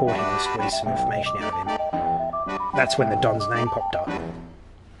 Barrett caught him and squeezed some information out of him. That's when the Don's name popped up.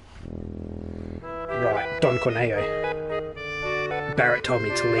 Right, Don Corneo. Barrett told me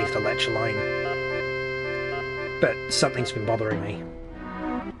to leave the ledge alone. But something's been bothering me.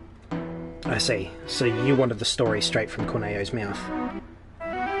 I see. So you wanted the story straight from Corneo's mouth.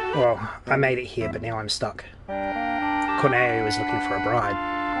 Well, I made it here, but now I'm stuck. Corneo is looking for a bride.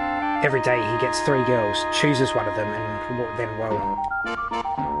 Every day he gets 3 girls, chooses one of them, and then, well...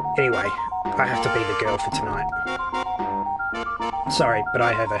 Anyway, I have to be the girl for tonight. Sorry, but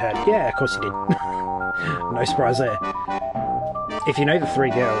I overheard. Yeah, of course you did. No surprise there. If you know the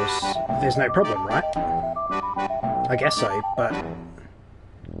three girls, there's no problem, right? I guess so, but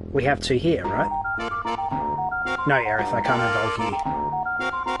we have two here, right? No, Aerith, I can't involve you.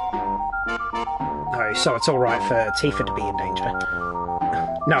 Oh, so it's alright for Tifa to be in danger.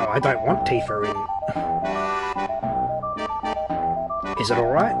 No, I don't want Tifa in. Is it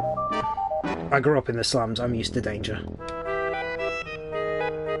alright? I grew up in the slums, I'm used to danger.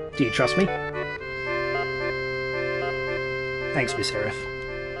 Do you trust me? Thanks, Miss Aerith.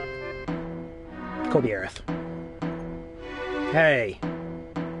 Call me Aerith. Hey!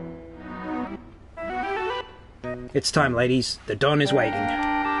 It's time, ladies. The dawn is waiting.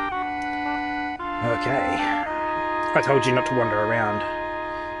 Okay. I told you not to wander around.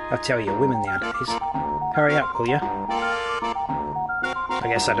 I tell you, women nowadays. Hurry up, will ya? I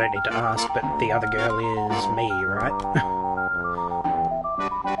guess I don't need to ask, but the other girl is me, right?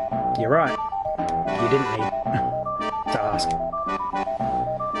 You're right. You didn't need to ask.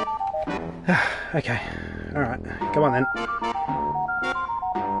 Okay. Alright. Come on then.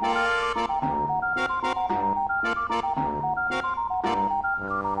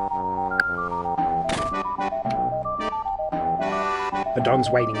 The Don's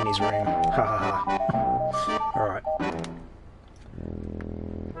waiting in his room. Ha ha ha. Alright.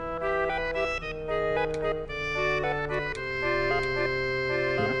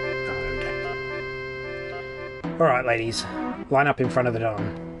 Alright, ladies. Line up in front of the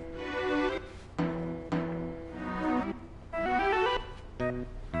Don.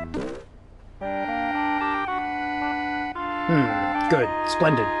 Good.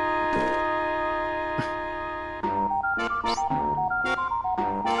 Splendid.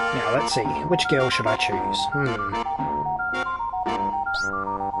 Now, let's see. Which girl should I choose?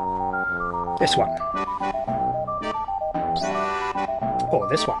 This one. Or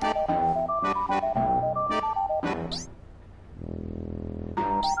this one.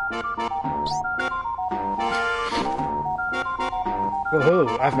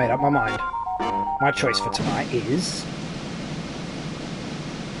 Woohoo! I've made up my mind. My choice for tonight is...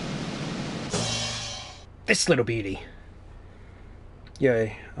 this little beauty. Yo,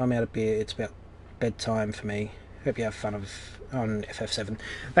 I'm out of beer. It's about bedtime for me. Hope you have fun on FF7.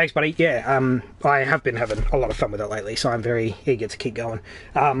 Thanks, buddy. Yeah, I have been having a lot of fun with it lately, so I'm very eager to keep going.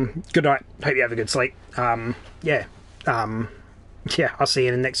 Good night. Hope you have a good sleep. Yeah, I'll see you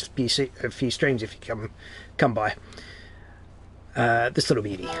in the next few streams if you come by. This little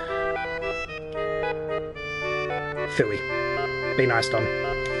beauty. Philly. Be nice, Don.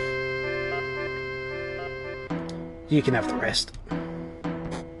 You can have the rest.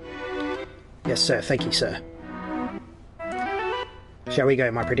 Yes, sir. Thank you, sir. Shall we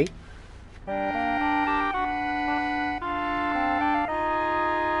go, my pretty?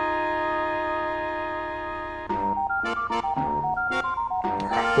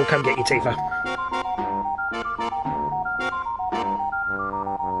 Alright, we'll come get you, Tifa.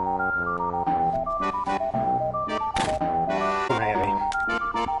 Corneo.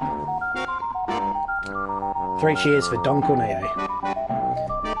 3 cheers for Don Corneo.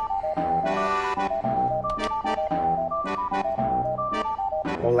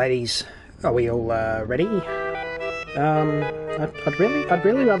 Well, ladies, are we all ready? I'd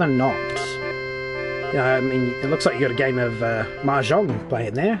really rather not. I mean, it looks like you got a game of mahjong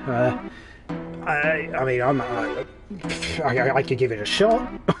playing there. I mean, I could give it a shot.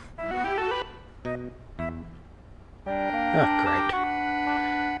 Oh, great.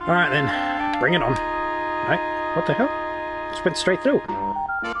 All right then, bring it on. No, what the hell? Just went straight through.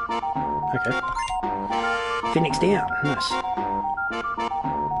 Okay. Phoenix down. Nice.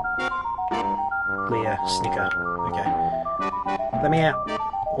 Leah, snicker. Okay. Let me out.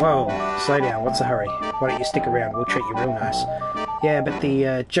 Whoa, slow down. What's the hurry? Why don't you stick around? We'll treat you real nice. Yeah, but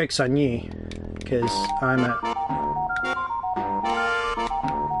the joke's on you. Because I'm a...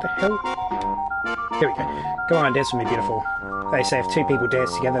 What the hell? Here we go. Go on, dance with me, beautiful. They say if 2 people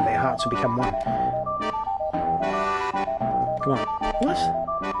dance together, their hearts will become one. Come on. What?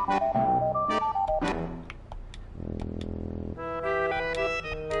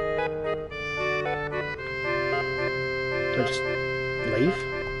 Do I just leave?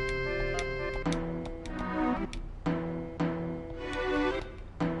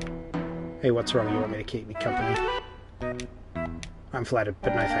 Hey, what's wrong? You want me to keep me company? I'm flattered,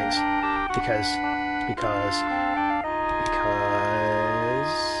 but no thanks. Because...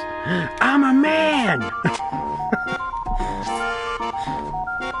 I'm a man!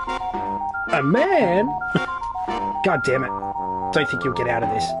 A man? God damn it. Don't think you'll get out of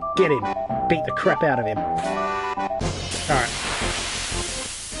this. Get him. Beat the crap out of him. Alright.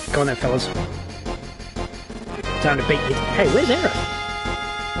 on then, fellas. Time to beat you. Hey, where's Aerith?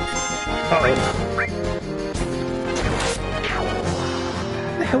 Uh-oh.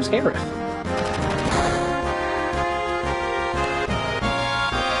 Where the hell's Aerith?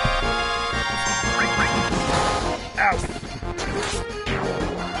 Ow!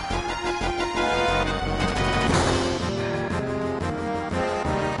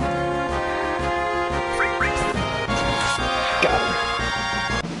 Got him.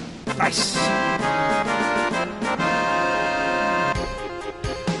 Nice.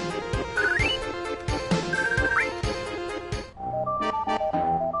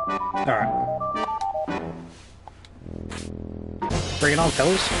 Alright. Bring it on,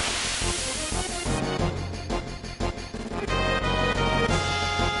 fellas.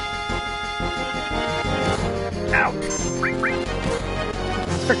 Ow!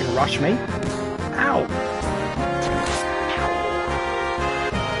 Frickin' rush me. Ow!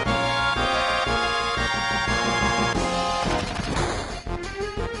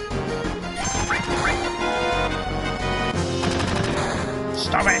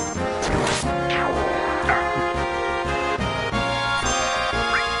 Stop it!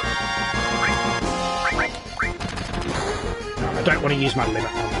 I don't want to use my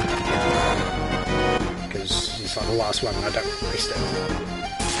limit on him because it's like the last one and I don't waste it.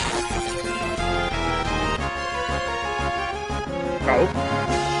 Oh.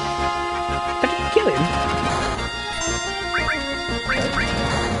 I didn't kill him.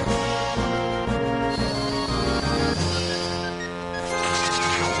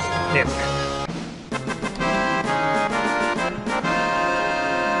 There we go.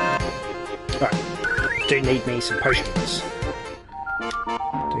 Right. Do need me some potions.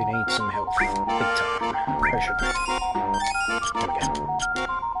 Do need some health. Big time. Potion. There we go.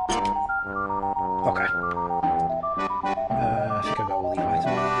 Okay. I think I've got all the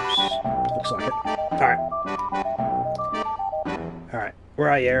items. Looks like it. Alright. Alright. Where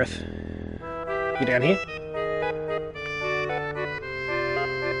are you, Aerith? You down here?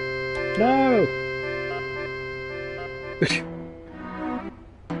 No!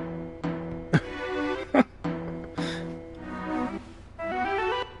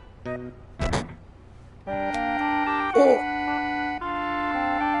 Oh!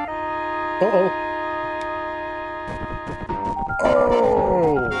 Uh-oh.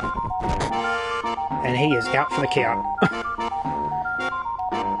 Oh! And he is out for the count.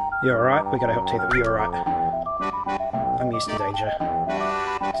 You alright? We gotta help Tifa. You alright? I'm used to danger.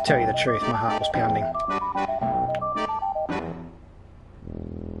 To tell you the truth, my heart was pounding.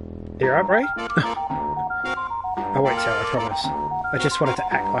 You alright, Ray? I won't tell, I promise. I just wanted to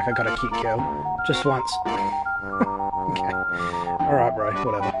act like I got a cute girl. Just once. Okay. Alright, bro.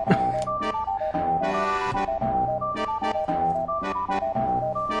 Whatever.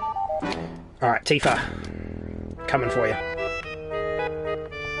 Alright, Tifa. Coming for you.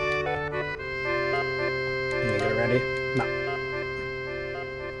 You get around here? No.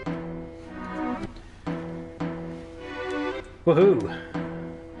 Woohoo!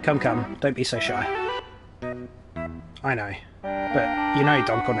 Come, come. Don't be so shy. I know. But you know,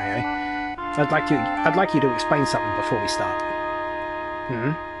 Don Corneo, I'd like you to explain something before we start.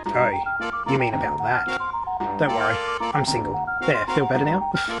 Hmm? Oh, you mean about that? Don't worry, I'm single. There, feel better now?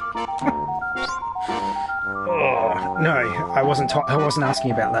 Oh, no, I wasn't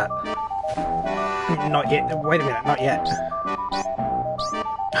asking about that. Not yet. Wait a minute, not yet.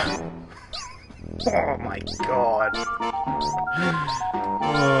 Oh my god.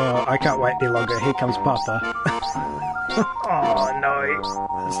 Oh, I can't wait any longer. Here comes Papa. Oh no,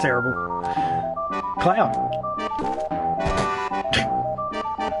 that's terrible. Cloud.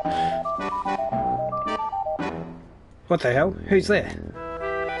 What the hell? Who's there?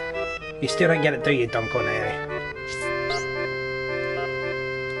 You still don't get it, do you, Don Corneo?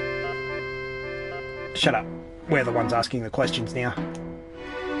 Shut up. We're the ones asking the questions now.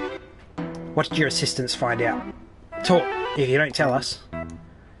 What did your assistants find out? Talk. If you don't tell us,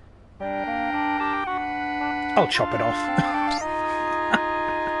 I'll chop it off.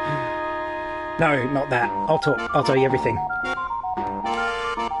 No, not that. I'll talk. I'll tell you everything.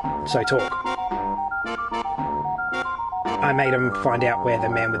 So talk. I made him find out where the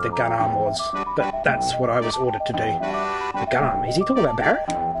man with the gun arm was, but that's what I was ordered to do. The gun arm? Is he talking about Barrett?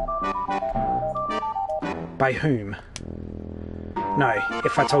 By whom? No,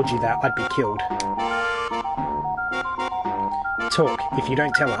 if I told you that, I'd be killed. Talk. If you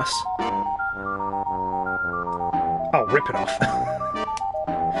don't tell us, I'll rip it off.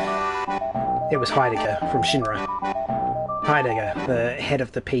 It was Heidegger from Shinra. Heidegger, the head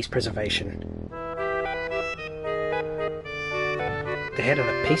of the peace preservation. The head of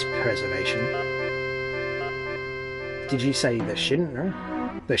the peace preservation? Did you say the Shinra?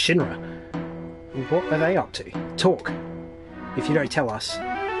 The Shinra? What are they up to? Talk. If you don't tell us,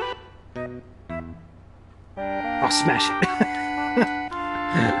 I'll smash it.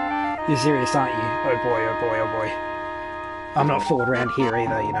 You're serious, aren't you? Oh boy, oh boy, oh boy. I'm not fooled around here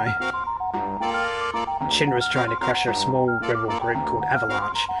either, you know. Shinra's trying to crush a small rebel group called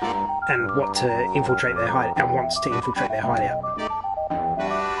Avalanche and wants to infiltrate their hideout.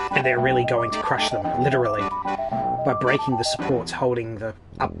 And they're really going to crush them, literally, by breaking the supports holding the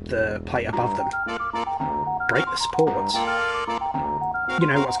plate above them. Break the supports? You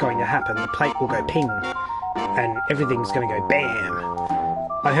know what's going to happen. The plate will go ping, and everything's going to go bam.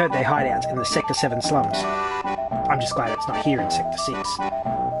 I heard their hideouts in the Sector 7 slums. I'm just glad it's not here in Sector 6.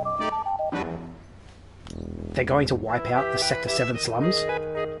 They're going to wipe out the Sector 7 slums?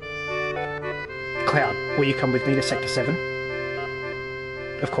 Cloud, will you come with me to Sector 7?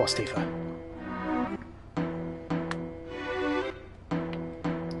 Of course, Tifa.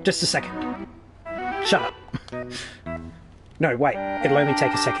 Just a second. Shut up. No, wait. It'll only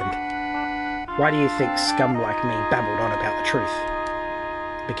take a second. Why do you think scum like me babbled on about the truth?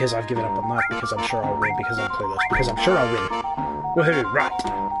 Because I've given up on life, because I'm sure I'll win, because I'm clueless, because I'm sure I'll win. Woohoo, right.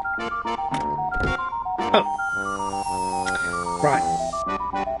 Oh. Right.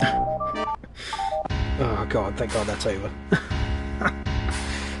 Oh god, thank god that's over.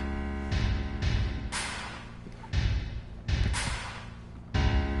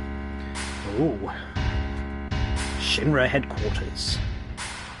 Ooh. Shinra headquarters.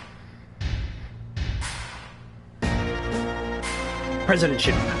 President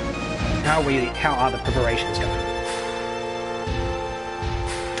Shinra, how are the preparations going?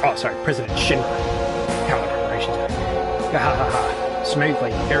 Oh, sorry, President Shinra. How are the preparations going? Ha ha ha.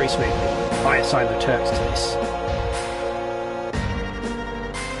 Smoothly, very smoothly. I assign the Turks to this.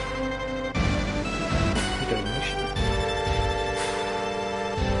 Donation.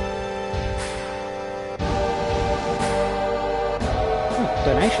 Oh,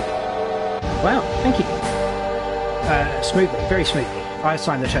 donation. Wow, thank you. Smoothly, very smoothly. I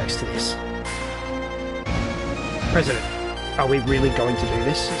assign the Turks to this. President, are we really going to do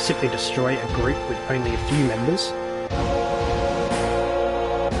this? Simply destroy a group with only a few members?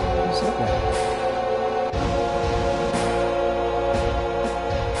 What's that one?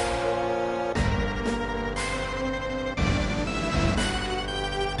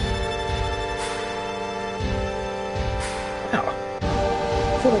 Oh.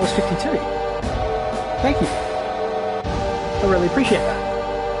 I thought it was 52. Thank you. I really appreciate that.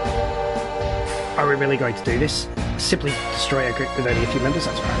 Are we really going to do this? Simply destroy a group with only a few members?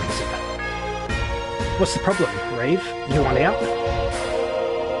 That's right, I said that. What's the problem, Reeve? You want out?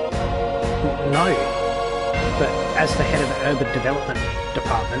 No. But as the head of the Urban Development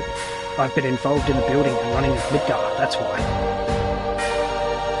Department, I've been involved in the building and running of Midgar, that's why.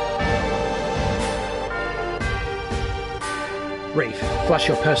 Reeve, flush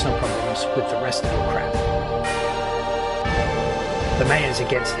your personal problems with the rest of your crap. The mayor's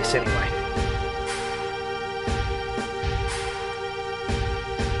against this anyway.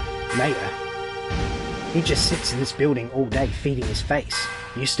 Mayor? He just sits in this building all day feeding his face.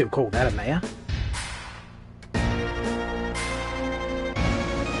 You still call that a mayor?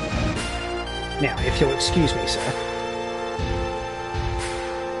 Now, if you'll excuse me, sir.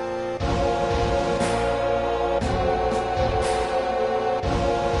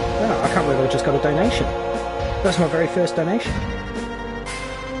 Oh, I can't believe I just got a donation. That's my very first donation.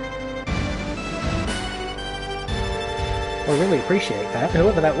 I really appreciate that.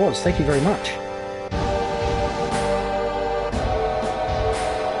 Whoever that was, thank you very much.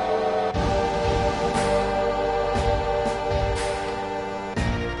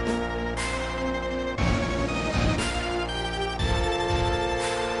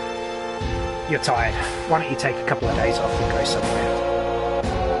 You're tired. Why don't you take a couple of days off and go somewhere?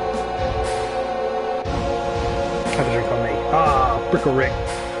 Have a drink on me. Ah, Brickle Rick.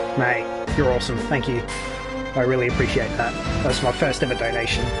 Mate, you're awesome. Thank you. I really appreciate that. That's my first ever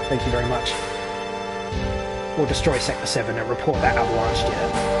donation. Thank you very much. We'll destroy Sector 7 and report that avalanche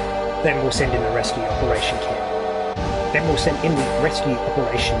jet. Then we'll send in the rescue operation care. Then we'll send in the rescue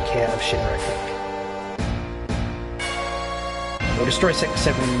operation care of Shinra Click. We'll destroy Sector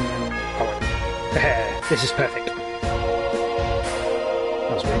 7 and... Oh, this is perfect. That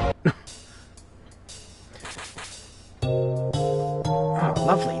was weird. Oh,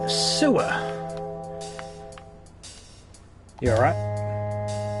 lovely. The sewer. You alright?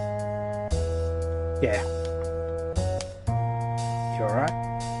 Yeah. You alright?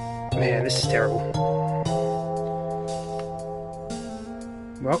 Man, this is terrible.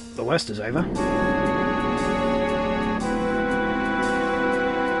 Well, the worst is over.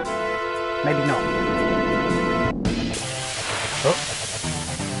 Maybe not. Oh.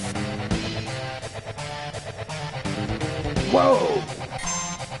 Whoa!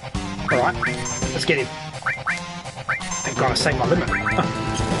 Alright, let's get him. Thank God I saved my limit.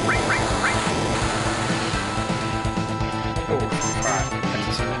 Oh, alright.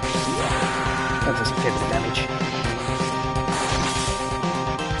 That does a fair bit of damage.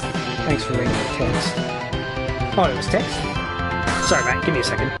 Thanks for reading the text. Oh, it was text? Sorry mate, give me a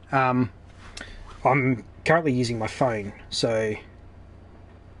second. I'm currently using my phone, so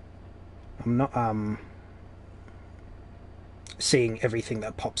I'm not seeing everything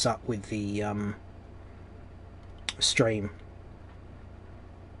that pops up with the stream.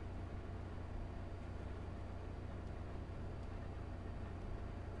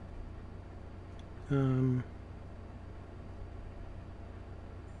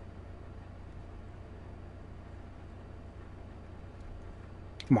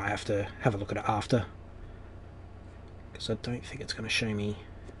 Might have to have a look at it after, because I don't think it's going to show me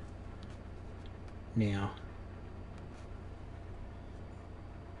now.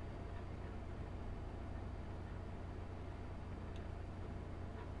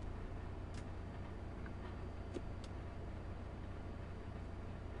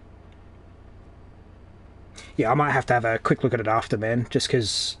 Yeah, I might have to have a quick look at it after, man, just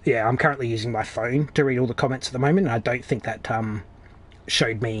because, yeah, I'm currently using my phone to read all the comments at the moment, and I don't think that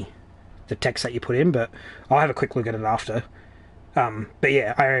showed me the text that you put in, but I'll have a quick look at it after. But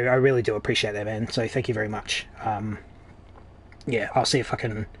yeah, I really do appreciate that, man, so thank you very much. Yeah, I'll see if I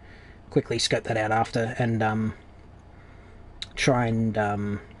can quickly scope that out after and try and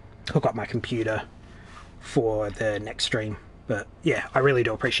hook up my computer for the next stream. But yeah, I really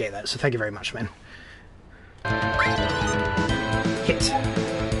do appreciate that, so thank you very much, man. Hit.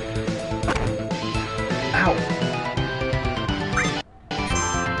 Ow.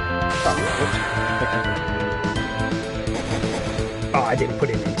 Oh, I didn't put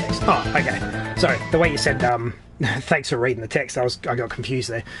it in text. Oh, okay. Sorry, the way you said, thanks for reading the text, I got confused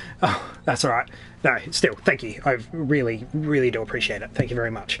there. Oh, that's alright. No, still, thank you. I really, really do appreciate it. Thank you very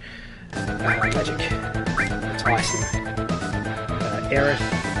much. Magic. It's icing. Aerith.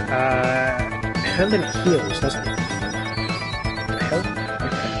 Her limit heals, doesn't it? What the hell?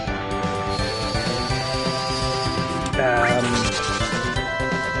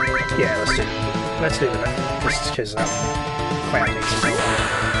 Okay. Yeah, let's do that. Just because Cloud needs to go on.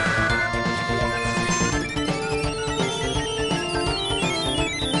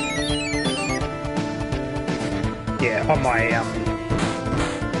 Yeah, on my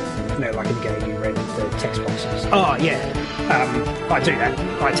like in the game you read the text boxes. Oh yeah, I do that.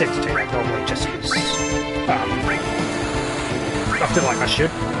 I tend to do that normally just because I feel like I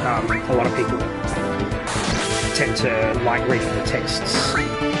should. A lot of people tend to like reading the texts.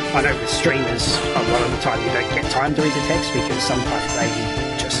 I know with streamers, a lot of the time you don't get time to read the text because sometimes they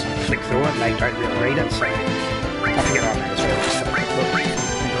just flick through it and they don't really read it, so I figured I might as well just have a quick look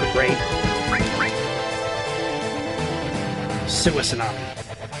and quick read. Sewer Tsunami.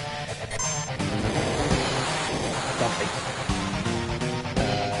 Lovely.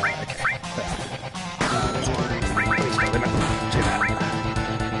 Okay. Please no limit to that.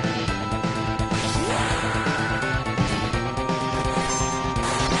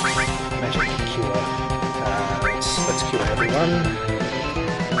 Magic cure. Let's cure everyone.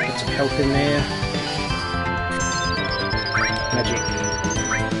 Get some health in there. Magic.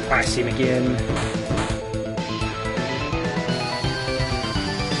 Ice him again.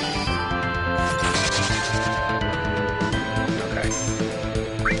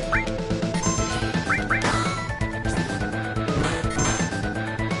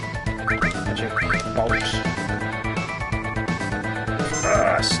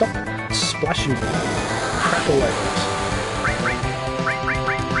 Stop splashing crap all over us.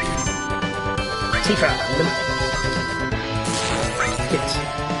 Tifa, hit.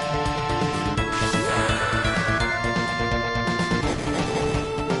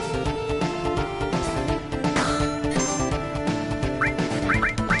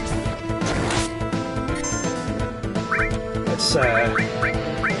 Let's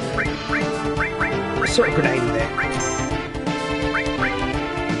sort of grenade there.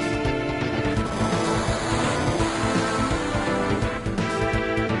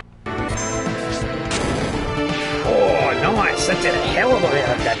 That did a hell of a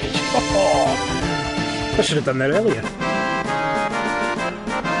amount of damage. Oh, I should have done that earlier.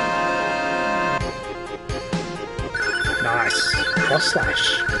 Nice. Cross slash.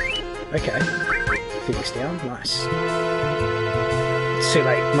 Okay. Phoenix down. Nice. Let's It's too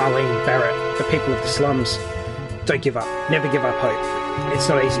late. Marlene, Barrett, the people of the slums. Don't give up. Never give up hope. It's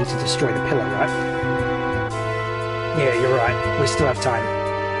not easy to destroy the pillar, right? Yeah, you're right. We still have time.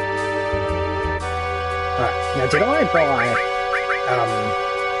 Alright, now did I buy...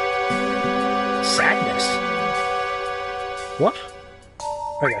 sadness? What?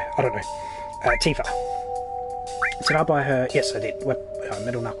 Okay, I don't know. Tifa. Did I buy her... Yes, I did.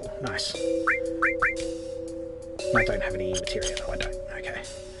 Middle knuckle. Nice. I don't have any materia, though. I don't. Okay.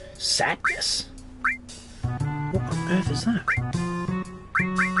 Sadness? What on earth is that? Do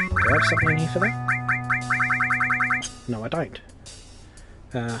I have something in here for that? No, I don't.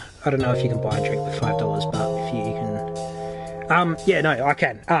 I don't know if you can buy a drink with $5, but if you can... yeah, no, I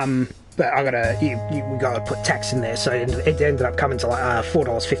can. But I gotta... we gotta put tax in there, so it ended up coming to like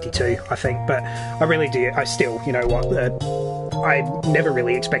 $4.52, I think. But I really do... I still, you know what... I never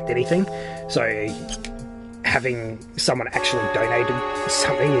really expect anything, so... having someone actually donated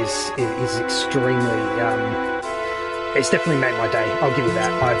something is extremely, it's definitely made my day, I'll give you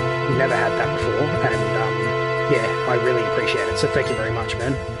that. I've never had that before, and yeah, I really appreciate it, so thank you very much,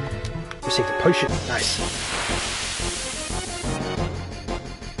 man. Received a potion, nice.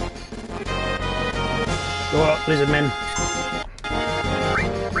 Go up, lizard men.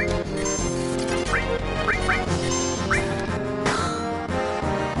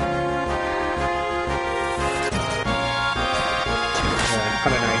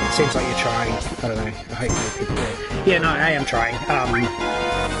 Seems like you're trying. I don't know. I hope you people do. Yeah, no, I am trying. I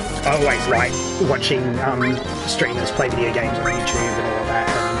always like watching streamers play video games on YouTube and all of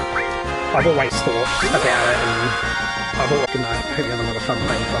that. And I've always thought about it, and I've always... Good night. Hope you have a lot of fun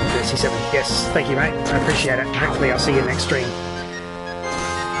playing Final Fantasy VII. Yes, thank you, mate. I appreciate it. Hopefully I'll see you next stream.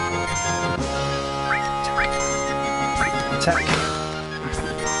 Attack.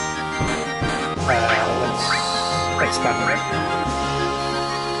 Let's start with it.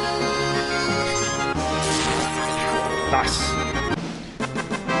 Nice.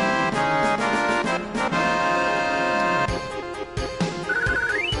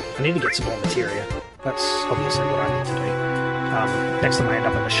 I need to get some more materia. That's obviously what I need to do. Next time I end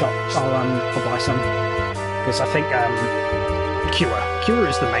up in the shop, I'll buy some. Because I think cure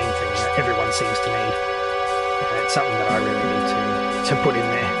is the main thing that everyone seems to need. It's something that I really need to put in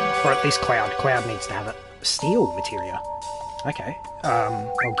there, or at least Cloud. Cloud needs to have it. Steel materia. Okay.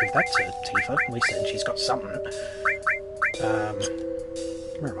 I'll give that to Tifa. At least then she's got something.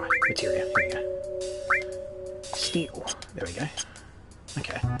 Where am I? Materia. Here we go. Steel. There we go.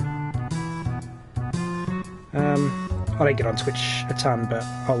 Okay. I don't get on Twitch a ton, but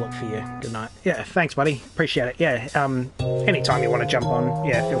I'll look for you. Good night. Yeah, thanks, buddy. Appreciate it. Yeah, anytime you want to jump on,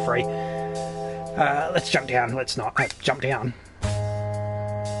 yeah, feel free. Let's jump down. Let's not jump down.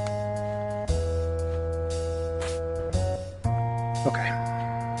 Okay.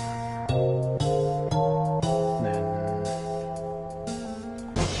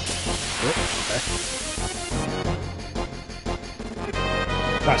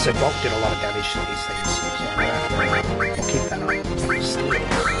 Like I said, Bulk did a lot of damage to these things, so I'll keep that up. Steel.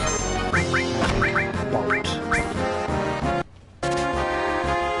 Bolt.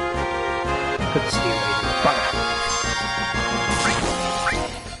 Put the steel in the bugger.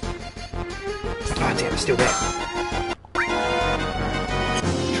 Ah, damn, it's still there.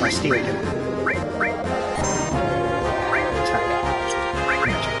 Try steel again. Attack.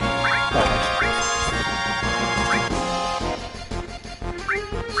 Magic.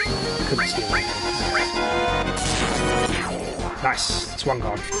 Couldn't steal anything. Nice, it's one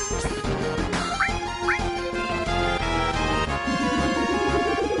gone.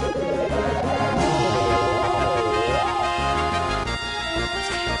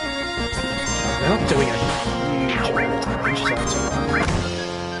 We're not doing a huge amount of damage, so that's alright.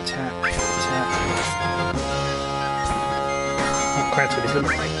 Tap, tap. Oh, Cloud's with his limit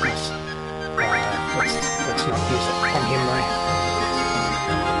break, nice. Let's not use it on him though.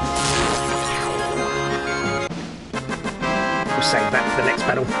 We'll save that for the next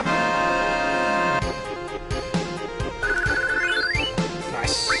battle.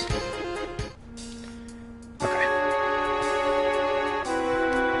 Nice. Okay.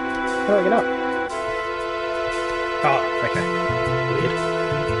 How do I get up? Oh, okay. Weird.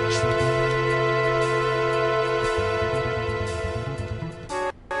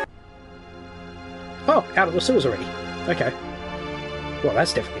 Oh, out of the sewers already. Okay. Well,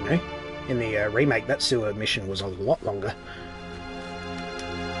 that's definitely new. In the remake, that sewer mission was a lot longer.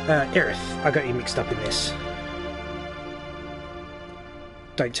 Aerith, I got you mixed up in this.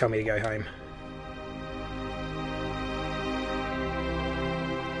 Don't tell me to go home.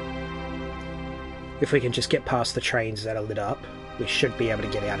 If we can just get past the trains that are lit up, we should be able to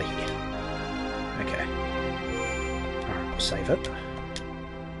get out of here. Okay. Alright, we'll save it.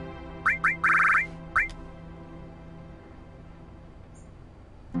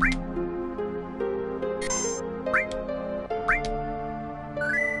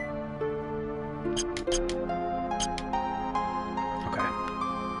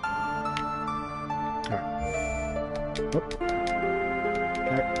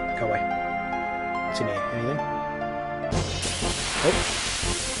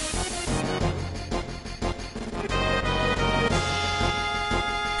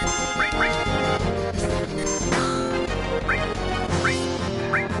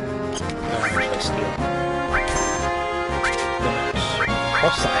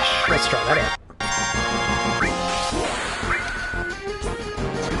 Let's try that out.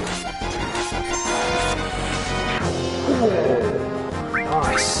 Ooh,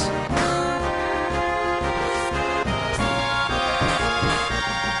 nice.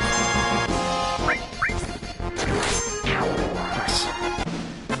 Nice.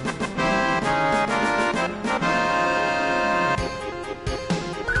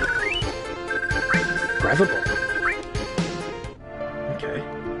 Grabbable.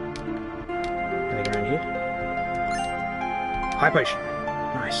 High potion.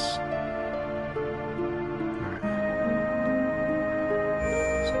 Nice. Alright.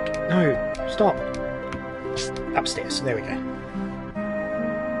 No, stop. Upstairs. There we go.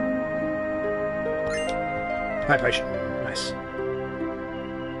 High potion. Nice.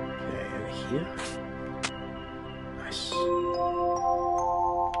 Okay, over here. Nice.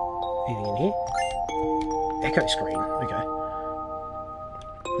 Anything in here? Echo screen. Okay.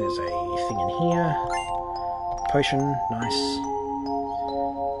 There's a thing in here. Potion. Nice.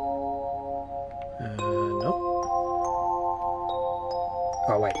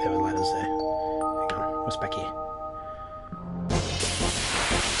 Oh wait, there were ladders there. Hang on, what's back here?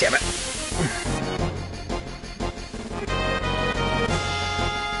 Damn it!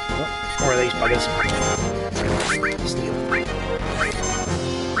 Oh, more of these buggers. Steal.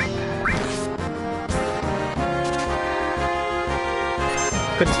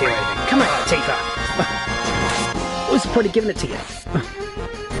 Couldn't steal anything. Come on, Tifa! What was the point of giving it to you?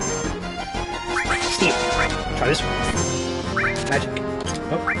 Steal. Try this one. Magic.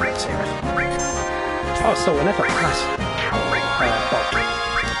 Oh, that's Aerith. Oh, still an effort. Nice. Bolt.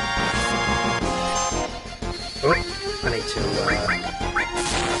 Oh, I need to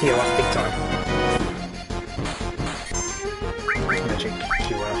heal up big time. Magic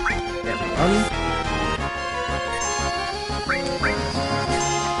cure everyone.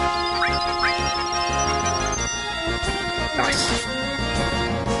 Nice.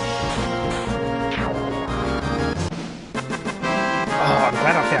 I'm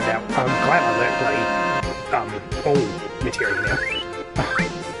glad I found out. I'm glad I learned all material now.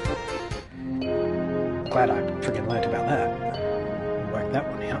 Glad I friggin' learned about that. Work that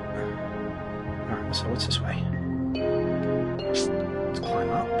one out. Alright, so what's this way? Let's climb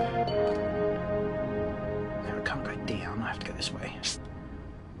up. Now I can't go down, I have to go this way.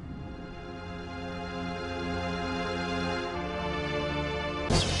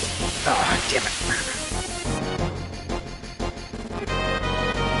 Oh, damn it.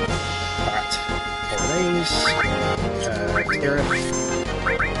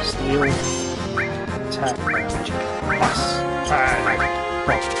 Aerith, steal, attack, magic, ice. No,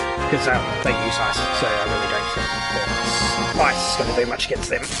 because they use ice, so I really don't think that ice is going to do much against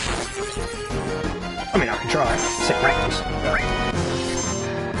them. I mean, I can try, set backwards, but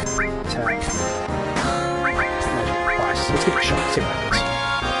attack, magic, ice. Let's give it a shot, see what happens.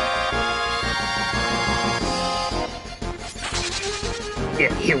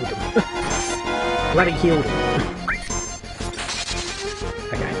 Yeah, healed them. Bloody healed him.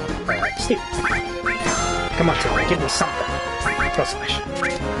 Okay, steal. Come on, Tifa, give me something. Cross slash.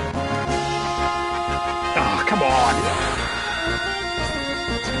 Oh, come on.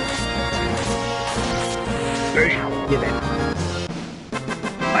 Boom. You're there.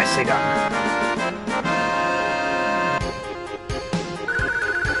 Nicely done.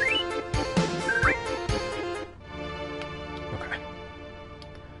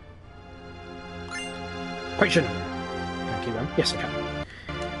 Potion! Can I keep on? Yes, I can.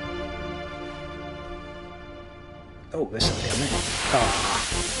 Oh, there's something down there. Ah.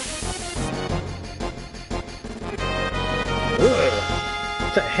 Ugh!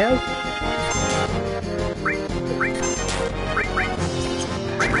 What the hell?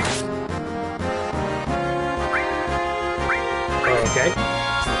 Okay.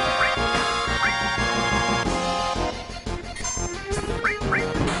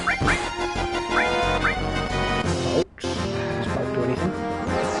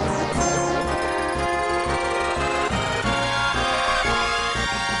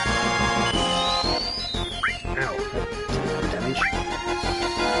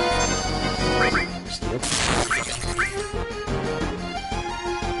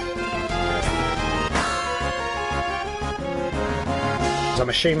 I'm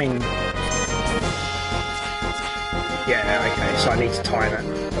assuming... Yeah, okay, so I need to time it.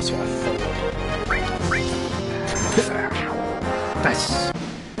 That's what I thought. Nice.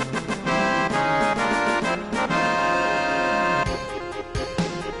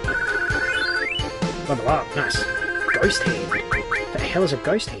 Level up, nice. Ghost hand. What the hell is a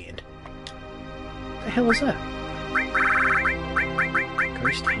ghost hand? What the hell is that?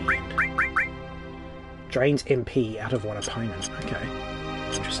 Ghost hand. Drains MP out of one opponent. Okay.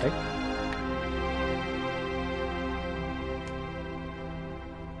 Interesting.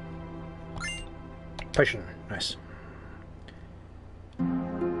 Potion. Nice.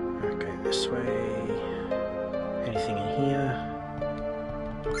 Okay, this way. Anything in here?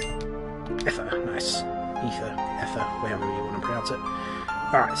 Ether. Nice. Ether. Ether. However you want to pronounce it.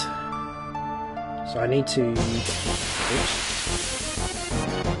 Alright. So I need to... Oops.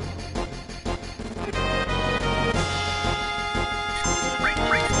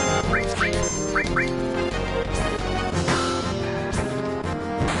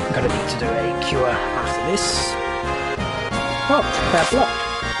 Gonna need to do a cure after this. Oh, bad block.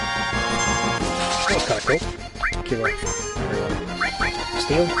 That was kind of cool. Cure everyone.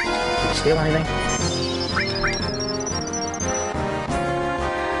 Steal? Can you steal anything?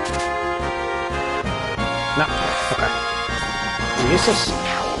 No. Okay. Useless.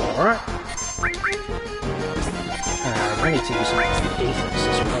 Alright. I need to use some ethers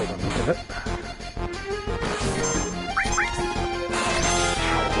as well when we do it.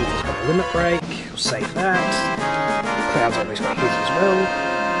 Limit break, we'll save that. Cloud's always got his as well.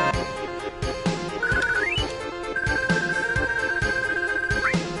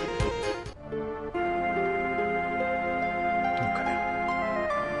 Okay.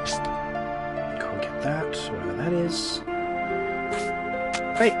 Can't get that, whatever that is.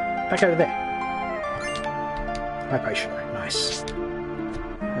 Hey, back over there. My potion, nice.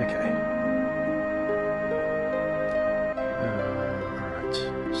 Okay.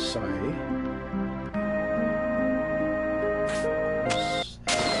 So,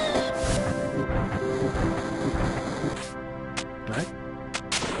 no,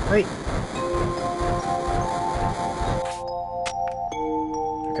 wait.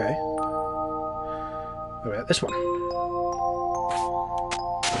 Okay. What about this one?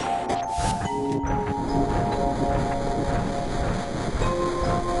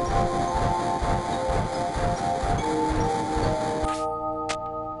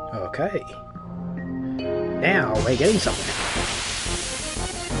 Okay. Now we're getting somewhere.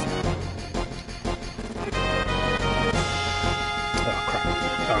 Oh crap.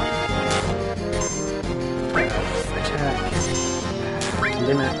 Attack.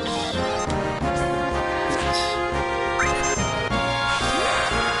 Limit.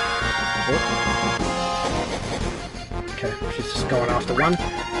 Hit. Okay, she's just going after one.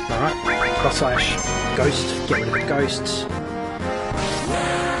 Alright. Cross slash. Ghost. Get rid of the ghosts.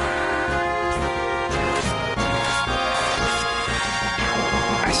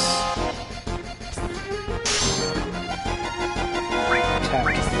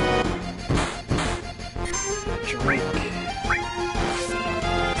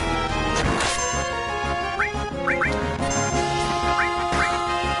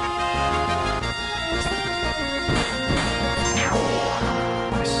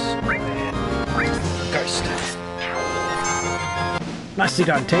 Nicely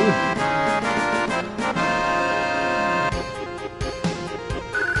done, team.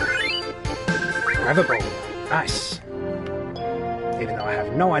 Grab ball. Nice. Even though I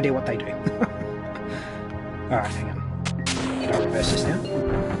have no idea what they do. Alright, hang on. Can I reverse this now?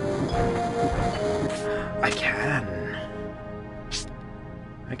 I can.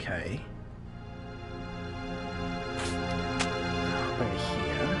 Okay. Over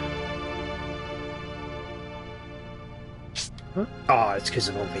here. Huh? Oh, it's because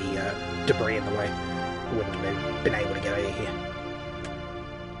of all the debris in the way. I wouldn't have been able to get over here.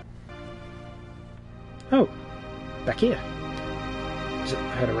 Oh, back here. I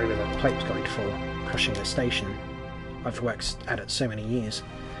heard a rumour that the plate was going to fall, crushing the station. I've worked at it so many years,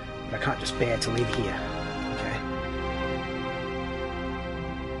 but I can't just bear to live here. Okay.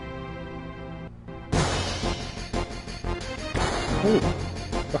 Ooh,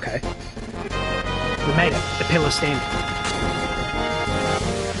 okay. We made it. The pillar's standing.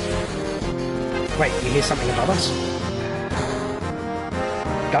 Wait, you hear something above us?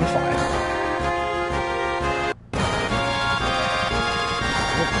 Gunfire.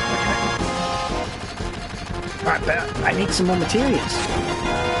 Oh, okay. Alright, but I need some more materials.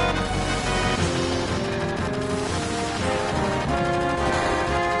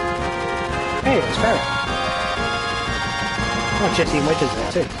 Hey, it's Barrett. Oh, Jesse and Wedge is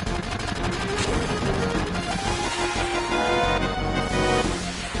there too.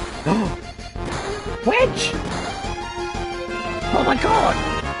 Oh! Wedge! Oh my god!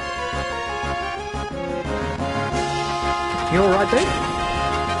 You alright, dude?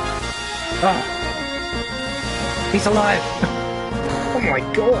 Oh! He's alive! Oh my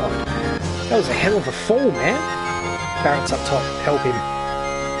god! That was a hell of a fall, man! Barrett's up top. Help him.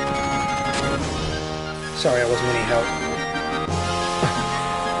 Sorry, I wasn't any help.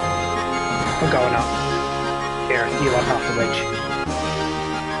 I'm going up. Aerith, you up half the wedge.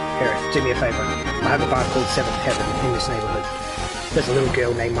 Aerith, do me a favour. I have a bar called Seventh Heaven in this neighbourhood. There's a little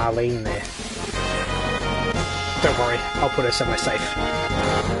girl named Marlene there. Don't worry, I'll put her somewhere safe.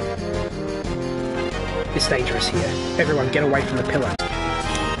 It's dangerous here. Everyone get away from the pillar. Okay.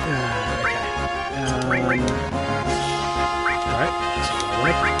 Alright,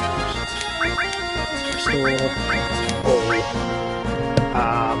 restore all.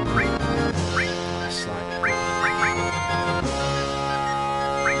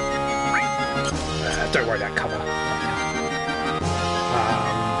 Don't worry about cover.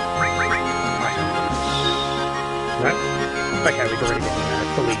 Right. Okay, we've already been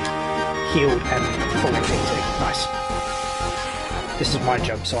fully healed and full PT. Nice. This is my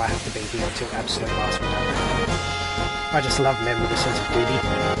job, so I have to be here until absolute last minute. I just love men with a sense of duty.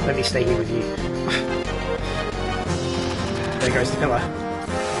 Let me stay here with you. There goes the pillar.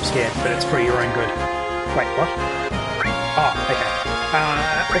 I'm scared, but it's for your own good. Wait, what? Oh, okay.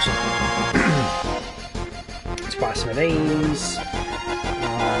 Awesome. Let's buy some of these.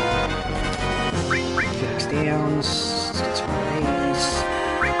 Phoenix Downs. Let's get some of these.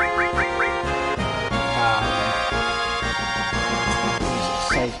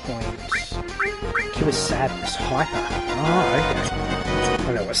 Save point. Cure sadness. Hyper. Oh, okay. I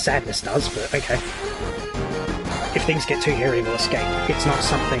don't know what sadness does, but okay. If things get too hairy, we'll escape. It's not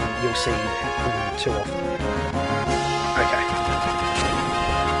something you'll see happen too often. Okay.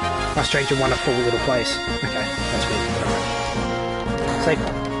 My strange and wonderful little place. Okay, that's weird, but alright. Save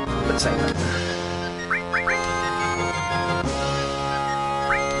one. Let's save it.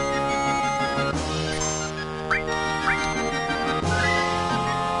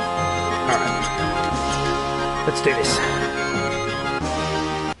 Alright. Let's do this.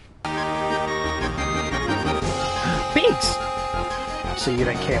 Pigs! So you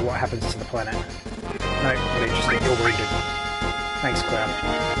don't care what happens to the planet? No, not interested. You're wounded. Thanks, Cloud.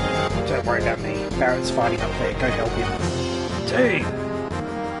 Don't worry about me. Barrett's fighting up there. Go help him. Dude!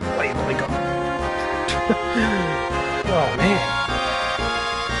 What you really got? Oh, man.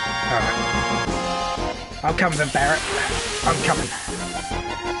 Alright. I'm coming, Barrett. I'm coming.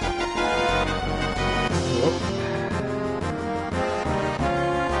 Whoop.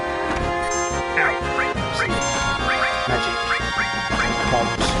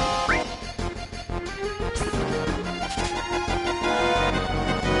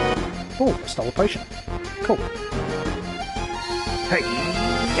 Oh, I stole a potion. Cool. Hey,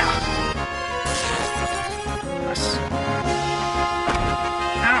 yeah. Nice.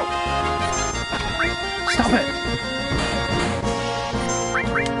 Ow! Stop it!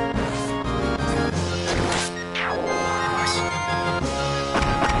 Nice.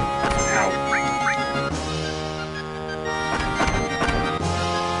 Ow.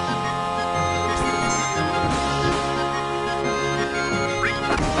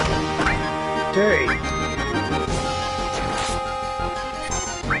 Dude.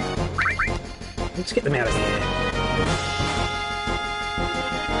 Let's get them out of here.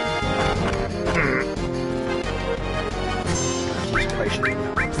 Use potion.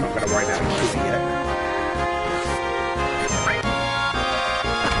 I'm not going to worry about a Q yet.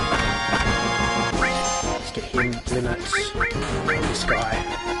 Let's get him limits. This guy.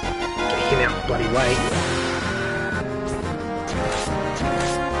 Get him out the bloody way.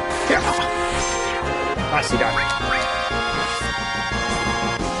 Yeah. Nicely done.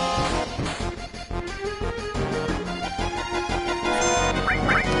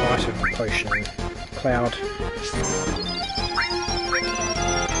 Item, potion, cloud.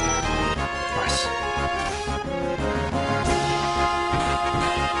 Nice.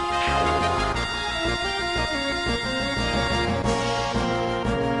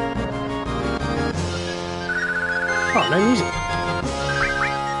 Oh, no music.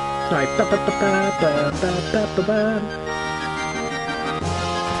 Right. Okay.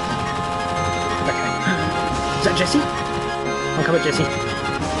 Is that Jesse? I'm coming, Jesse.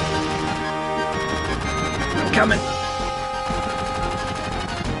 I'm coming.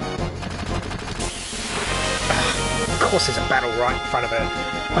 Of course there's a battle right in front of her.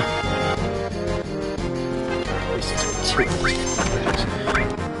 At least it's with two.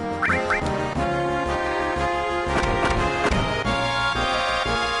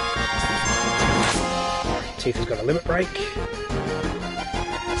 Tifa's got a limit break.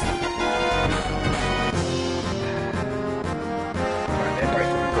 Right, they're both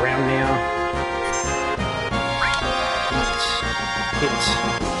on the ground now. Hit.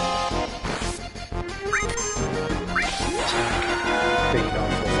 Attack. Who are you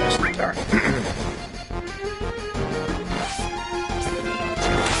going for first? Alright.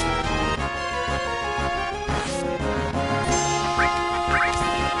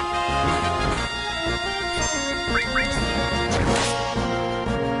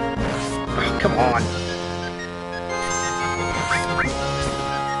 Come on.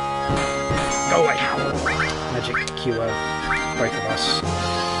 Go away. Magic cure both of us.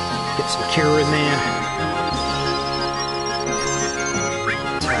 Get some cure in there.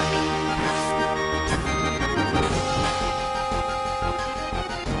 Attack.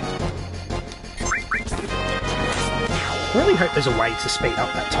 I really hope there's a way to speed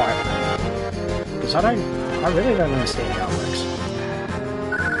up that timer. Because I really don't understand how it works.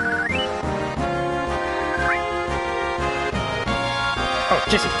 Oh,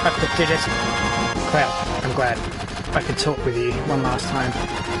 Jesse! Jesse! Cloud, I'm glad I could talk with you one last time.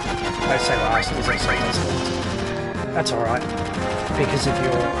 Don't say last, as I say that's alright. Because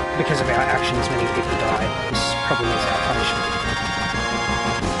of our actions, many people died. This probably is our punishment.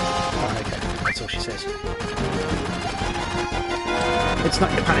 Oh, okay. That's all she says. It's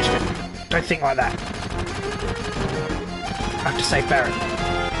not your punishment. Don't think like that. I have to save Barret.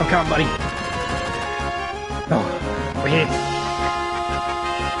 I'm coming, buddy. Oh, we're here.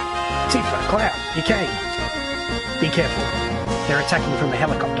 Tifa, Cloud, you came. Be careful. They're attacking from a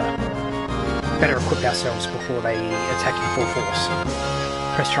helicopter. Better equip ourselves before they attack in full force.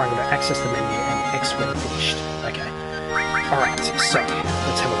 Press triangle to access the menu and X when finished. Okay. Alright, so,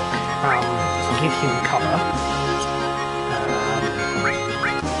 let's have a look. Give him cover.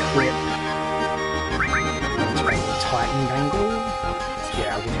 Grip. Let's make the Titan Bangle.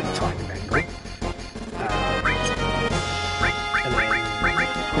 Yeah, I'll give him the Titan Bangle.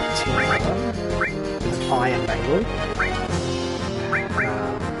 Iron Bangle.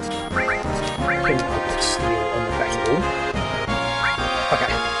 I'll put steel on the bangle.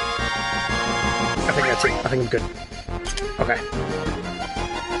 Okay. I think that's it. I think I'm good. Okay.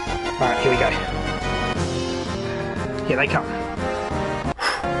 Alright, here we go. Here they come.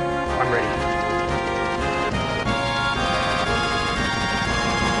 I'm ready.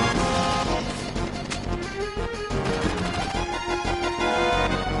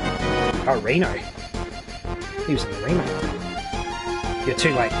 Oh, Reno. He was in the remake. You're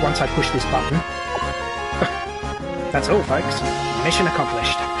too late. Once I push this button... That's all, folks. Mission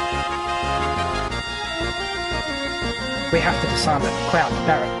accomplished. We have to disarm it. Cloud,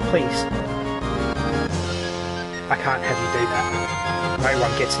 Barret, please. I can't have you do that. No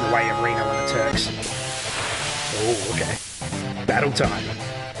one gets in the way of Reno and the Turks. Oh, okay. Battle time.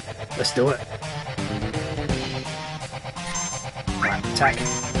 Let's do it. Right, attack.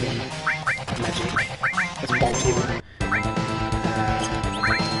 Magic. Let's bolt him.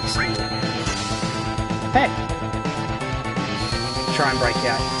 Hey! Try and break it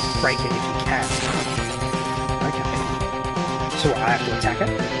if you can. Okay. So what, I have to attack it?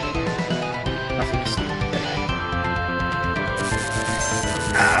 Nothing to see. Okay.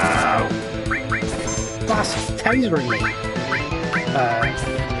 Ow! Boss, tasering me!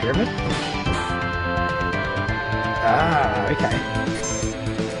 Pyramid? Ah, okay.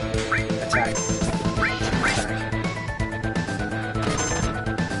 Attack.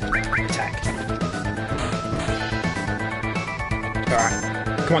 Alright.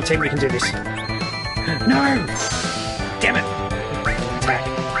 Come on, team, we can do this. No! Damn it! Attack.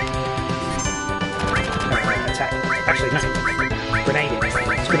 Alright, attack. Actually, no. Grenade it.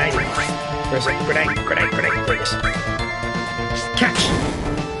 It's grenade it. Where is it? Grenade. There it is. Catch!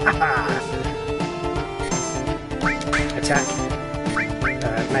 Haha! Attack.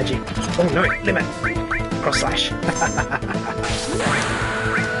 Magic. Oh no, limit! Cross slash.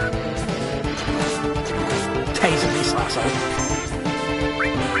 Taser this asshole.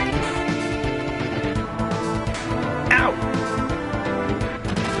 Ow!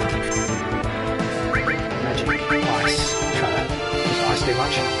 Magic. Ice. Try that. Does ice do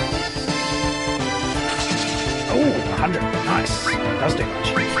much? Oh, 100. Nice. Does do much.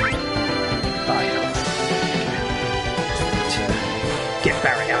 Oh yeah. To get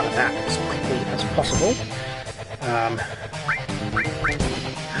Barret out of that as quickly as possible.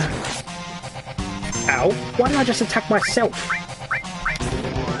 Ow! Why did I just attack myself?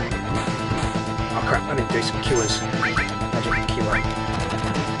 Oh, crap, I need to do some cures. Magic cure.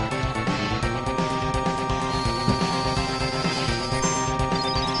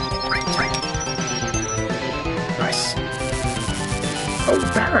 Nice. Oh,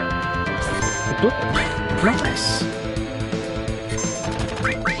 Barret! Nice.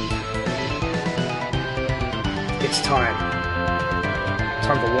 It's time.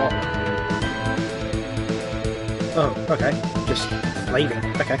 Time for what? Oh, okay. Just leaving.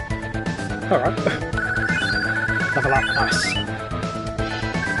 Okay. Alright. Level up. Nice.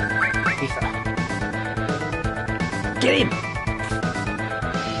 Tifa. Get him!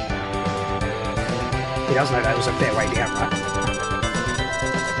 He does know that was a fair way down, right?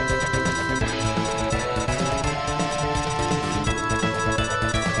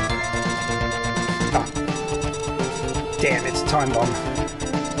 Oh. Damn, it's a time bomb.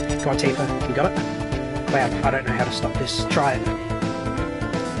 Come on, Tifa. You got it? Wow, I don't know how to stop this. Try it.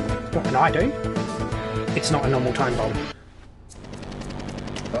 What can I do? It's not a normal time bomb.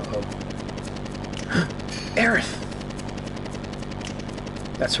 Uh-oh. Aerith!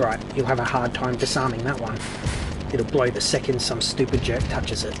 That's right, you'll have a hard time disarming that one. It'll blow the second some stupid jerk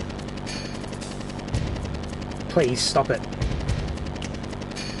touches it. Please, stop it.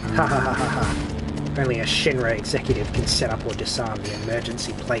 Ha ha ha ha ha. Only a Shinra executive can set up or disarm the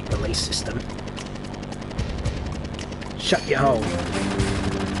emergency plate release system. Shut your hole.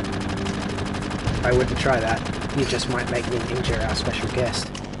 I wouldn't try that. You just might make me injure our special guest.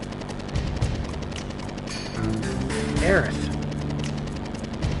 Aerith.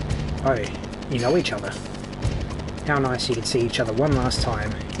 Oh, you know each other. How nice you could see each other one last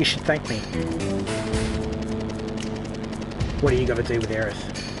time. You should thank me. What are you going to do with Aerith?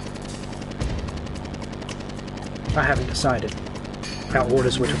 I haven't decided. Our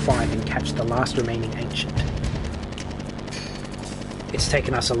orders were to find and catch the last remaining ancient. It's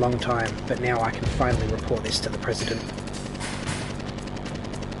taken us a long time, but now I can finally report this to the President.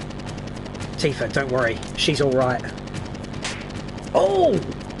 Tifa, don't worry. She's alright. Oh!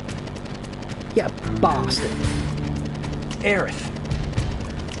 You bastard! Aerith!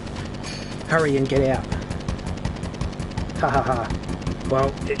 Hurry and get out. Ha ha ha.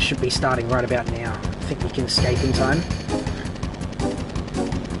 Well, it should be starting right about now. Think we can escape in time?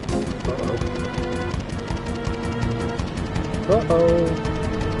 Uh-oh. Uh-oh.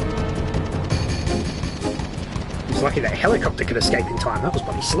 It's lucky that helicopter could escape in time. That was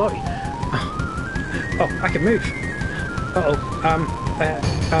bloody slow. Oh, I can move. Uh-oh.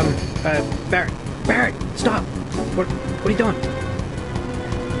 Barret. Barret, stop! What are you doing?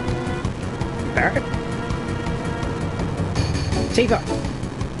 Barret? Tifa!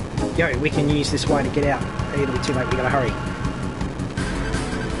 Yo, we can use this way to get out. It'll be too late, we gotta hurry.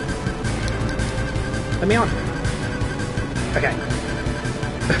 Let me on! Okay.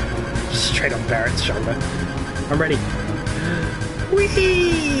 Straight on Barret's shoulder. I'm ready.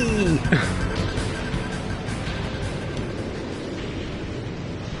 Whee!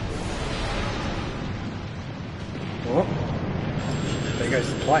 Oh. There goes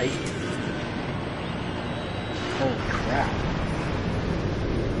the plate. Holy crap.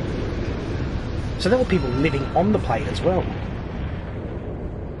 So there were people living on the plate as well.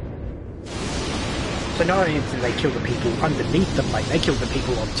 So not only did they kill the people underneath the plate, they killed the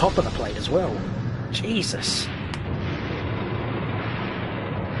people on top of the plate as well. Jesus.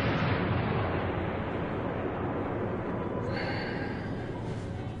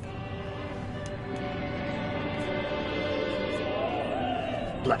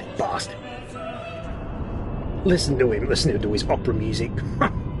 Bloody bastard. Listen to him, listen to his opera music.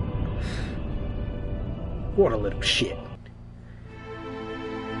 What a little shit.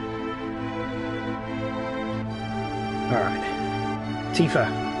 Alright. Tifa.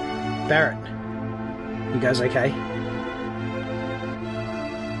 Barret. You guys okay?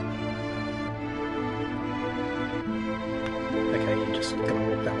 Okay, you're just gonna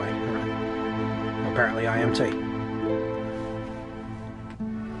walk that way. Alright. Apparently I am too.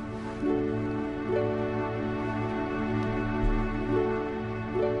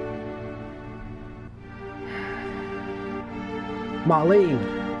 Marlene!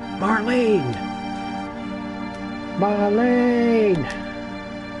 Marlene! Marlene!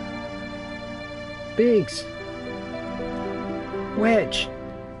 Biggs! Wedge!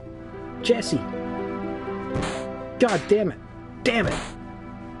 Jesse! God damn it! Damn it!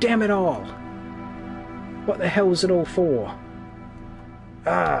 Damn it all! What the hell is it all for?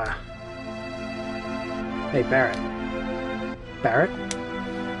 Ah! Hey, Barret. Barret?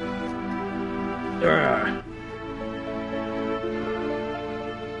 Ugh.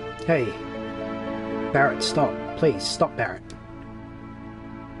 Hey, Barret, stop. Please, stop, Barret.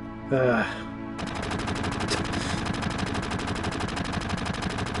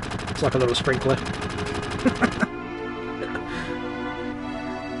 looks like a little sprinkler.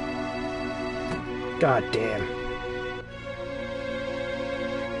 God damn.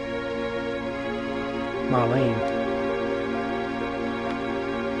 Marlene.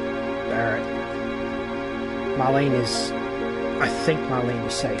 Barrett. Marlene is... I think Marlene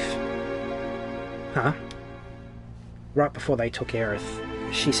is safe. Huh? Right before they took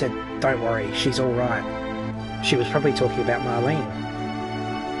Aerith, she said, "Don't worry, she's alright." She was probably talking about Marlene.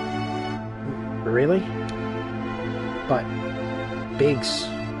 Really? But Biggs,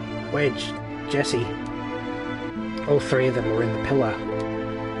 Wedge, Jesse, all three of them were in the pillar.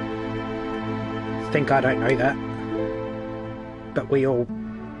 Think I don't know that. But all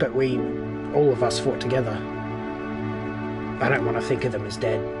of us fought together. I don't want to think of them as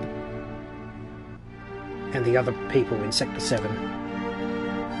dead. And the other people in Sector 7.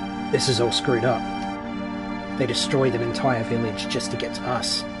 This is all screwed up. They destroyed an entire village just to get to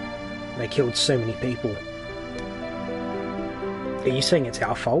us. They killed so many people. Are you saying it's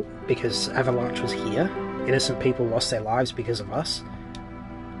our fault because Avalanche was here? Innocent people lost their lives because of us?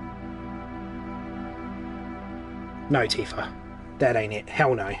 No, Tifa. That ain't it.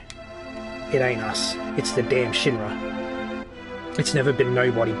 Hell no. It ain't us. It's the damn Shinra. It's never been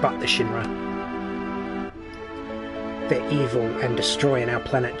nobody but the Shinra. They're evil and destroying our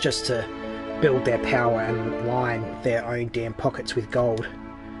planet just to build their power and line their own damn pockets with gold.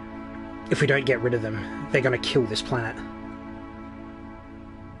 If we don't get rid of them, they're gonna kill this planet.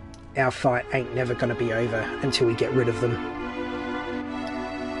 Our fight ain't never gonna be over until we get rid of them.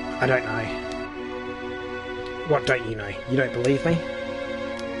 I don't know. What don't you know? You don't believe me?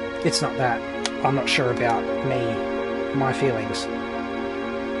 It's not that. I'm not sure about me, my feelings.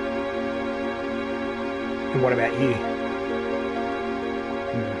 And what about you?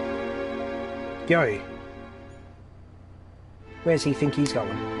 Yo. Where's he think he's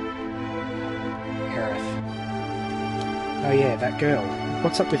going? Aerith. Oh yeah, that girl.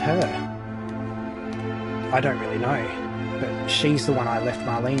 What's up with her? I don't really know, but she's the one I left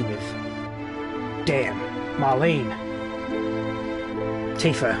Marlene with. Damn, Marlene.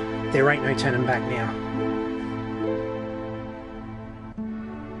 Tifa, there ain't no turning back now.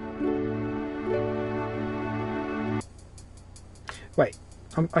 Wait,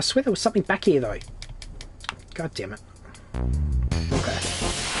 I swear there was something back here though. God damn it. Okay.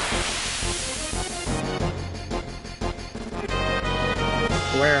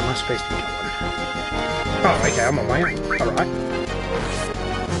 Where am I supposed to be going? Oh, okay, I'm on my own. Alright.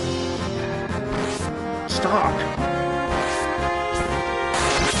 Stop!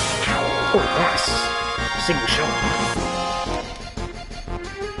 Oh, nice. Single shot.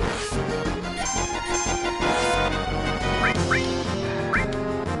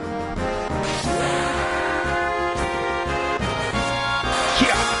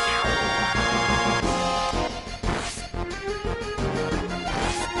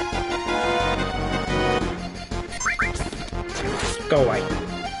 Go away.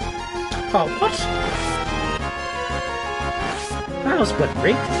 Oh, what? That was blood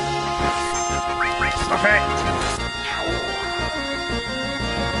rigged. Stop it!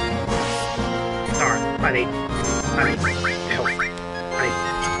 Alright, I need help. I need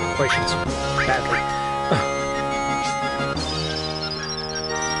potions badly.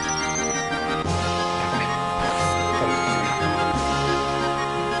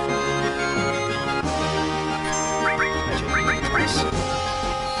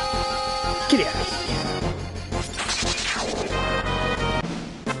 Get out of here.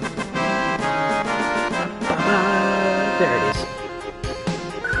 There it is.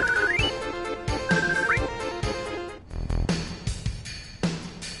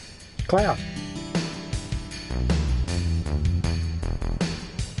 Cloud.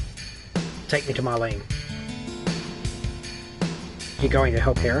 Take me to Marlene. You're going to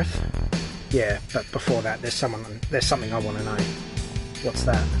help Aerith? Yeah, but before that, there's something I want to know. What's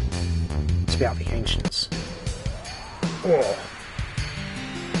that? It's about the ancients. Oh.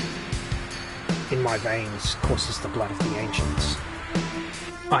 In my veins courses the blood of the ancients.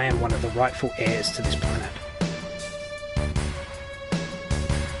 I am one of the rightful heirs to this planet.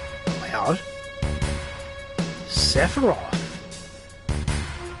 Cloud? Sephiroth?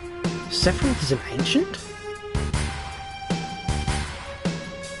 Sephiroth is an ancient?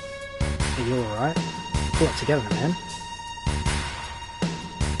 Are you alright? Pull it together, man.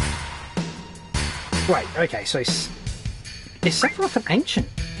 Wait, okay, so is Sephiroth an ancient?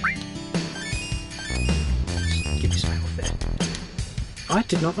 Get yourself off there. I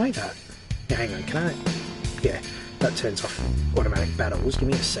did not know that. Yeah, hang on, can I... Yeah, that turns off automatic battles. Give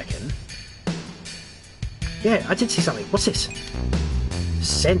me a second. Yeah, I did see something. What's this?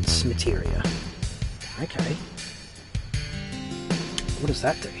 Sense materia. Okay. What does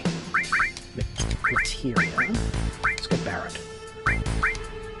that do? Materia. Let's go Barrett.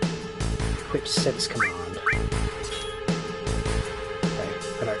 Equip sense command. Okay,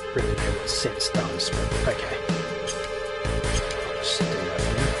 I don't really know what sense does, but okay. I'll just do that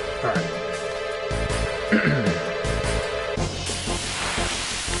for now. Alright.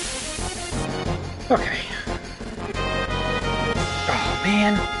 Okay. Oh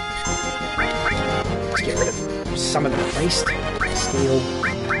man. Let's get rid of some of the waste. Steel.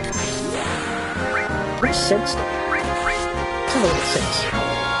 What's sense do? Let's have a look at sense.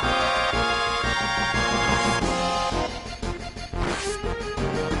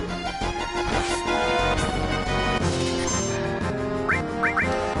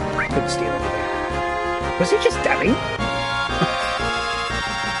 Couldn't steal anything. Was he just dabbing?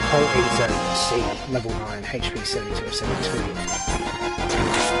 Whole E zone C, level 9, HP 72 of 72.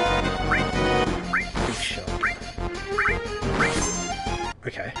 Big shot.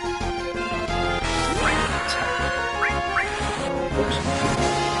 Okay. Oops.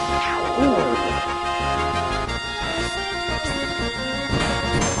 Ooh.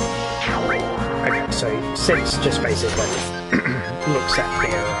 Okay, so sense just basically looks at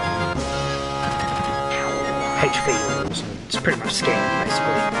their HP levels and it's pretty much scanned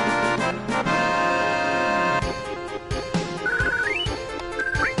basically.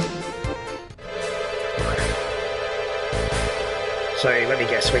 So let me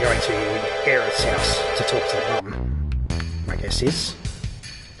guess, we're going to Aerith's house to talk to the mum. My guess is.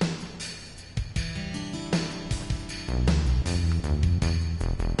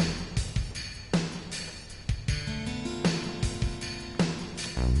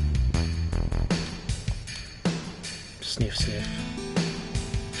 Sniff, sniff.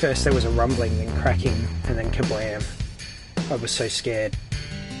 First there was a rumbling, then cracking, and then kablam. I was so scared.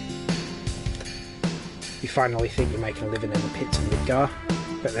 You finally think you're making a living in the pits of Midgar,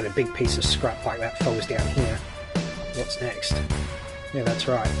 but then a big piece of scrap like that falls down here. What's next? Yeah, that's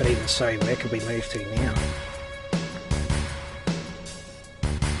right, but even so, where could we move to now?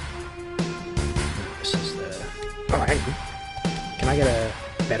 This is the... Oh, hang on. Can I get a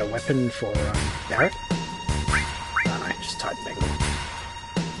better weapon for Barrett? No, just Titan Mangle.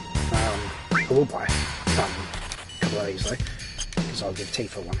 I will buy a couple of these though, because I'll give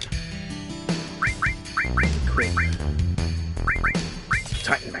Tifa one. Cool.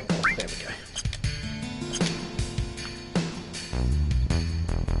 Titan Mangle, there we go.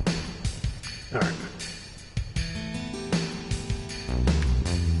 Alright.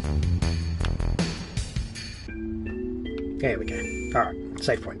 There we go. Alright,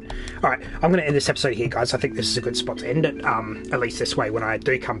 save point. Alright, I'm going to end this episode here, guys. I think this is a good spot to end it. At least this way, when I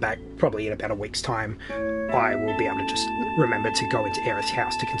do come back, probably in about a week's time, I will be able to just remember to go into Aerith's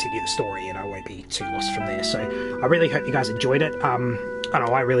house to continue the story, and I won't be too lost from there. So I really hope you guys enjoyed it. I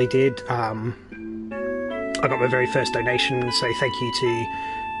know I really did. I got my very first donation, so thank you to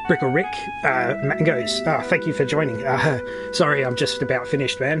Brick or Rick Mangoes. Thank you for joining. Sorry, I'm just about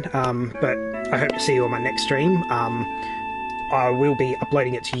finished, man. But I hope to see you on my next stream. I will be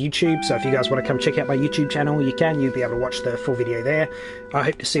uploading it to YouTube, so if you guys want to come check out my YouTube channel, you can. You'll be able to watch the full video there. I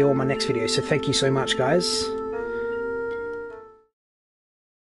hope to see you on my next video, so thank you so much, guys.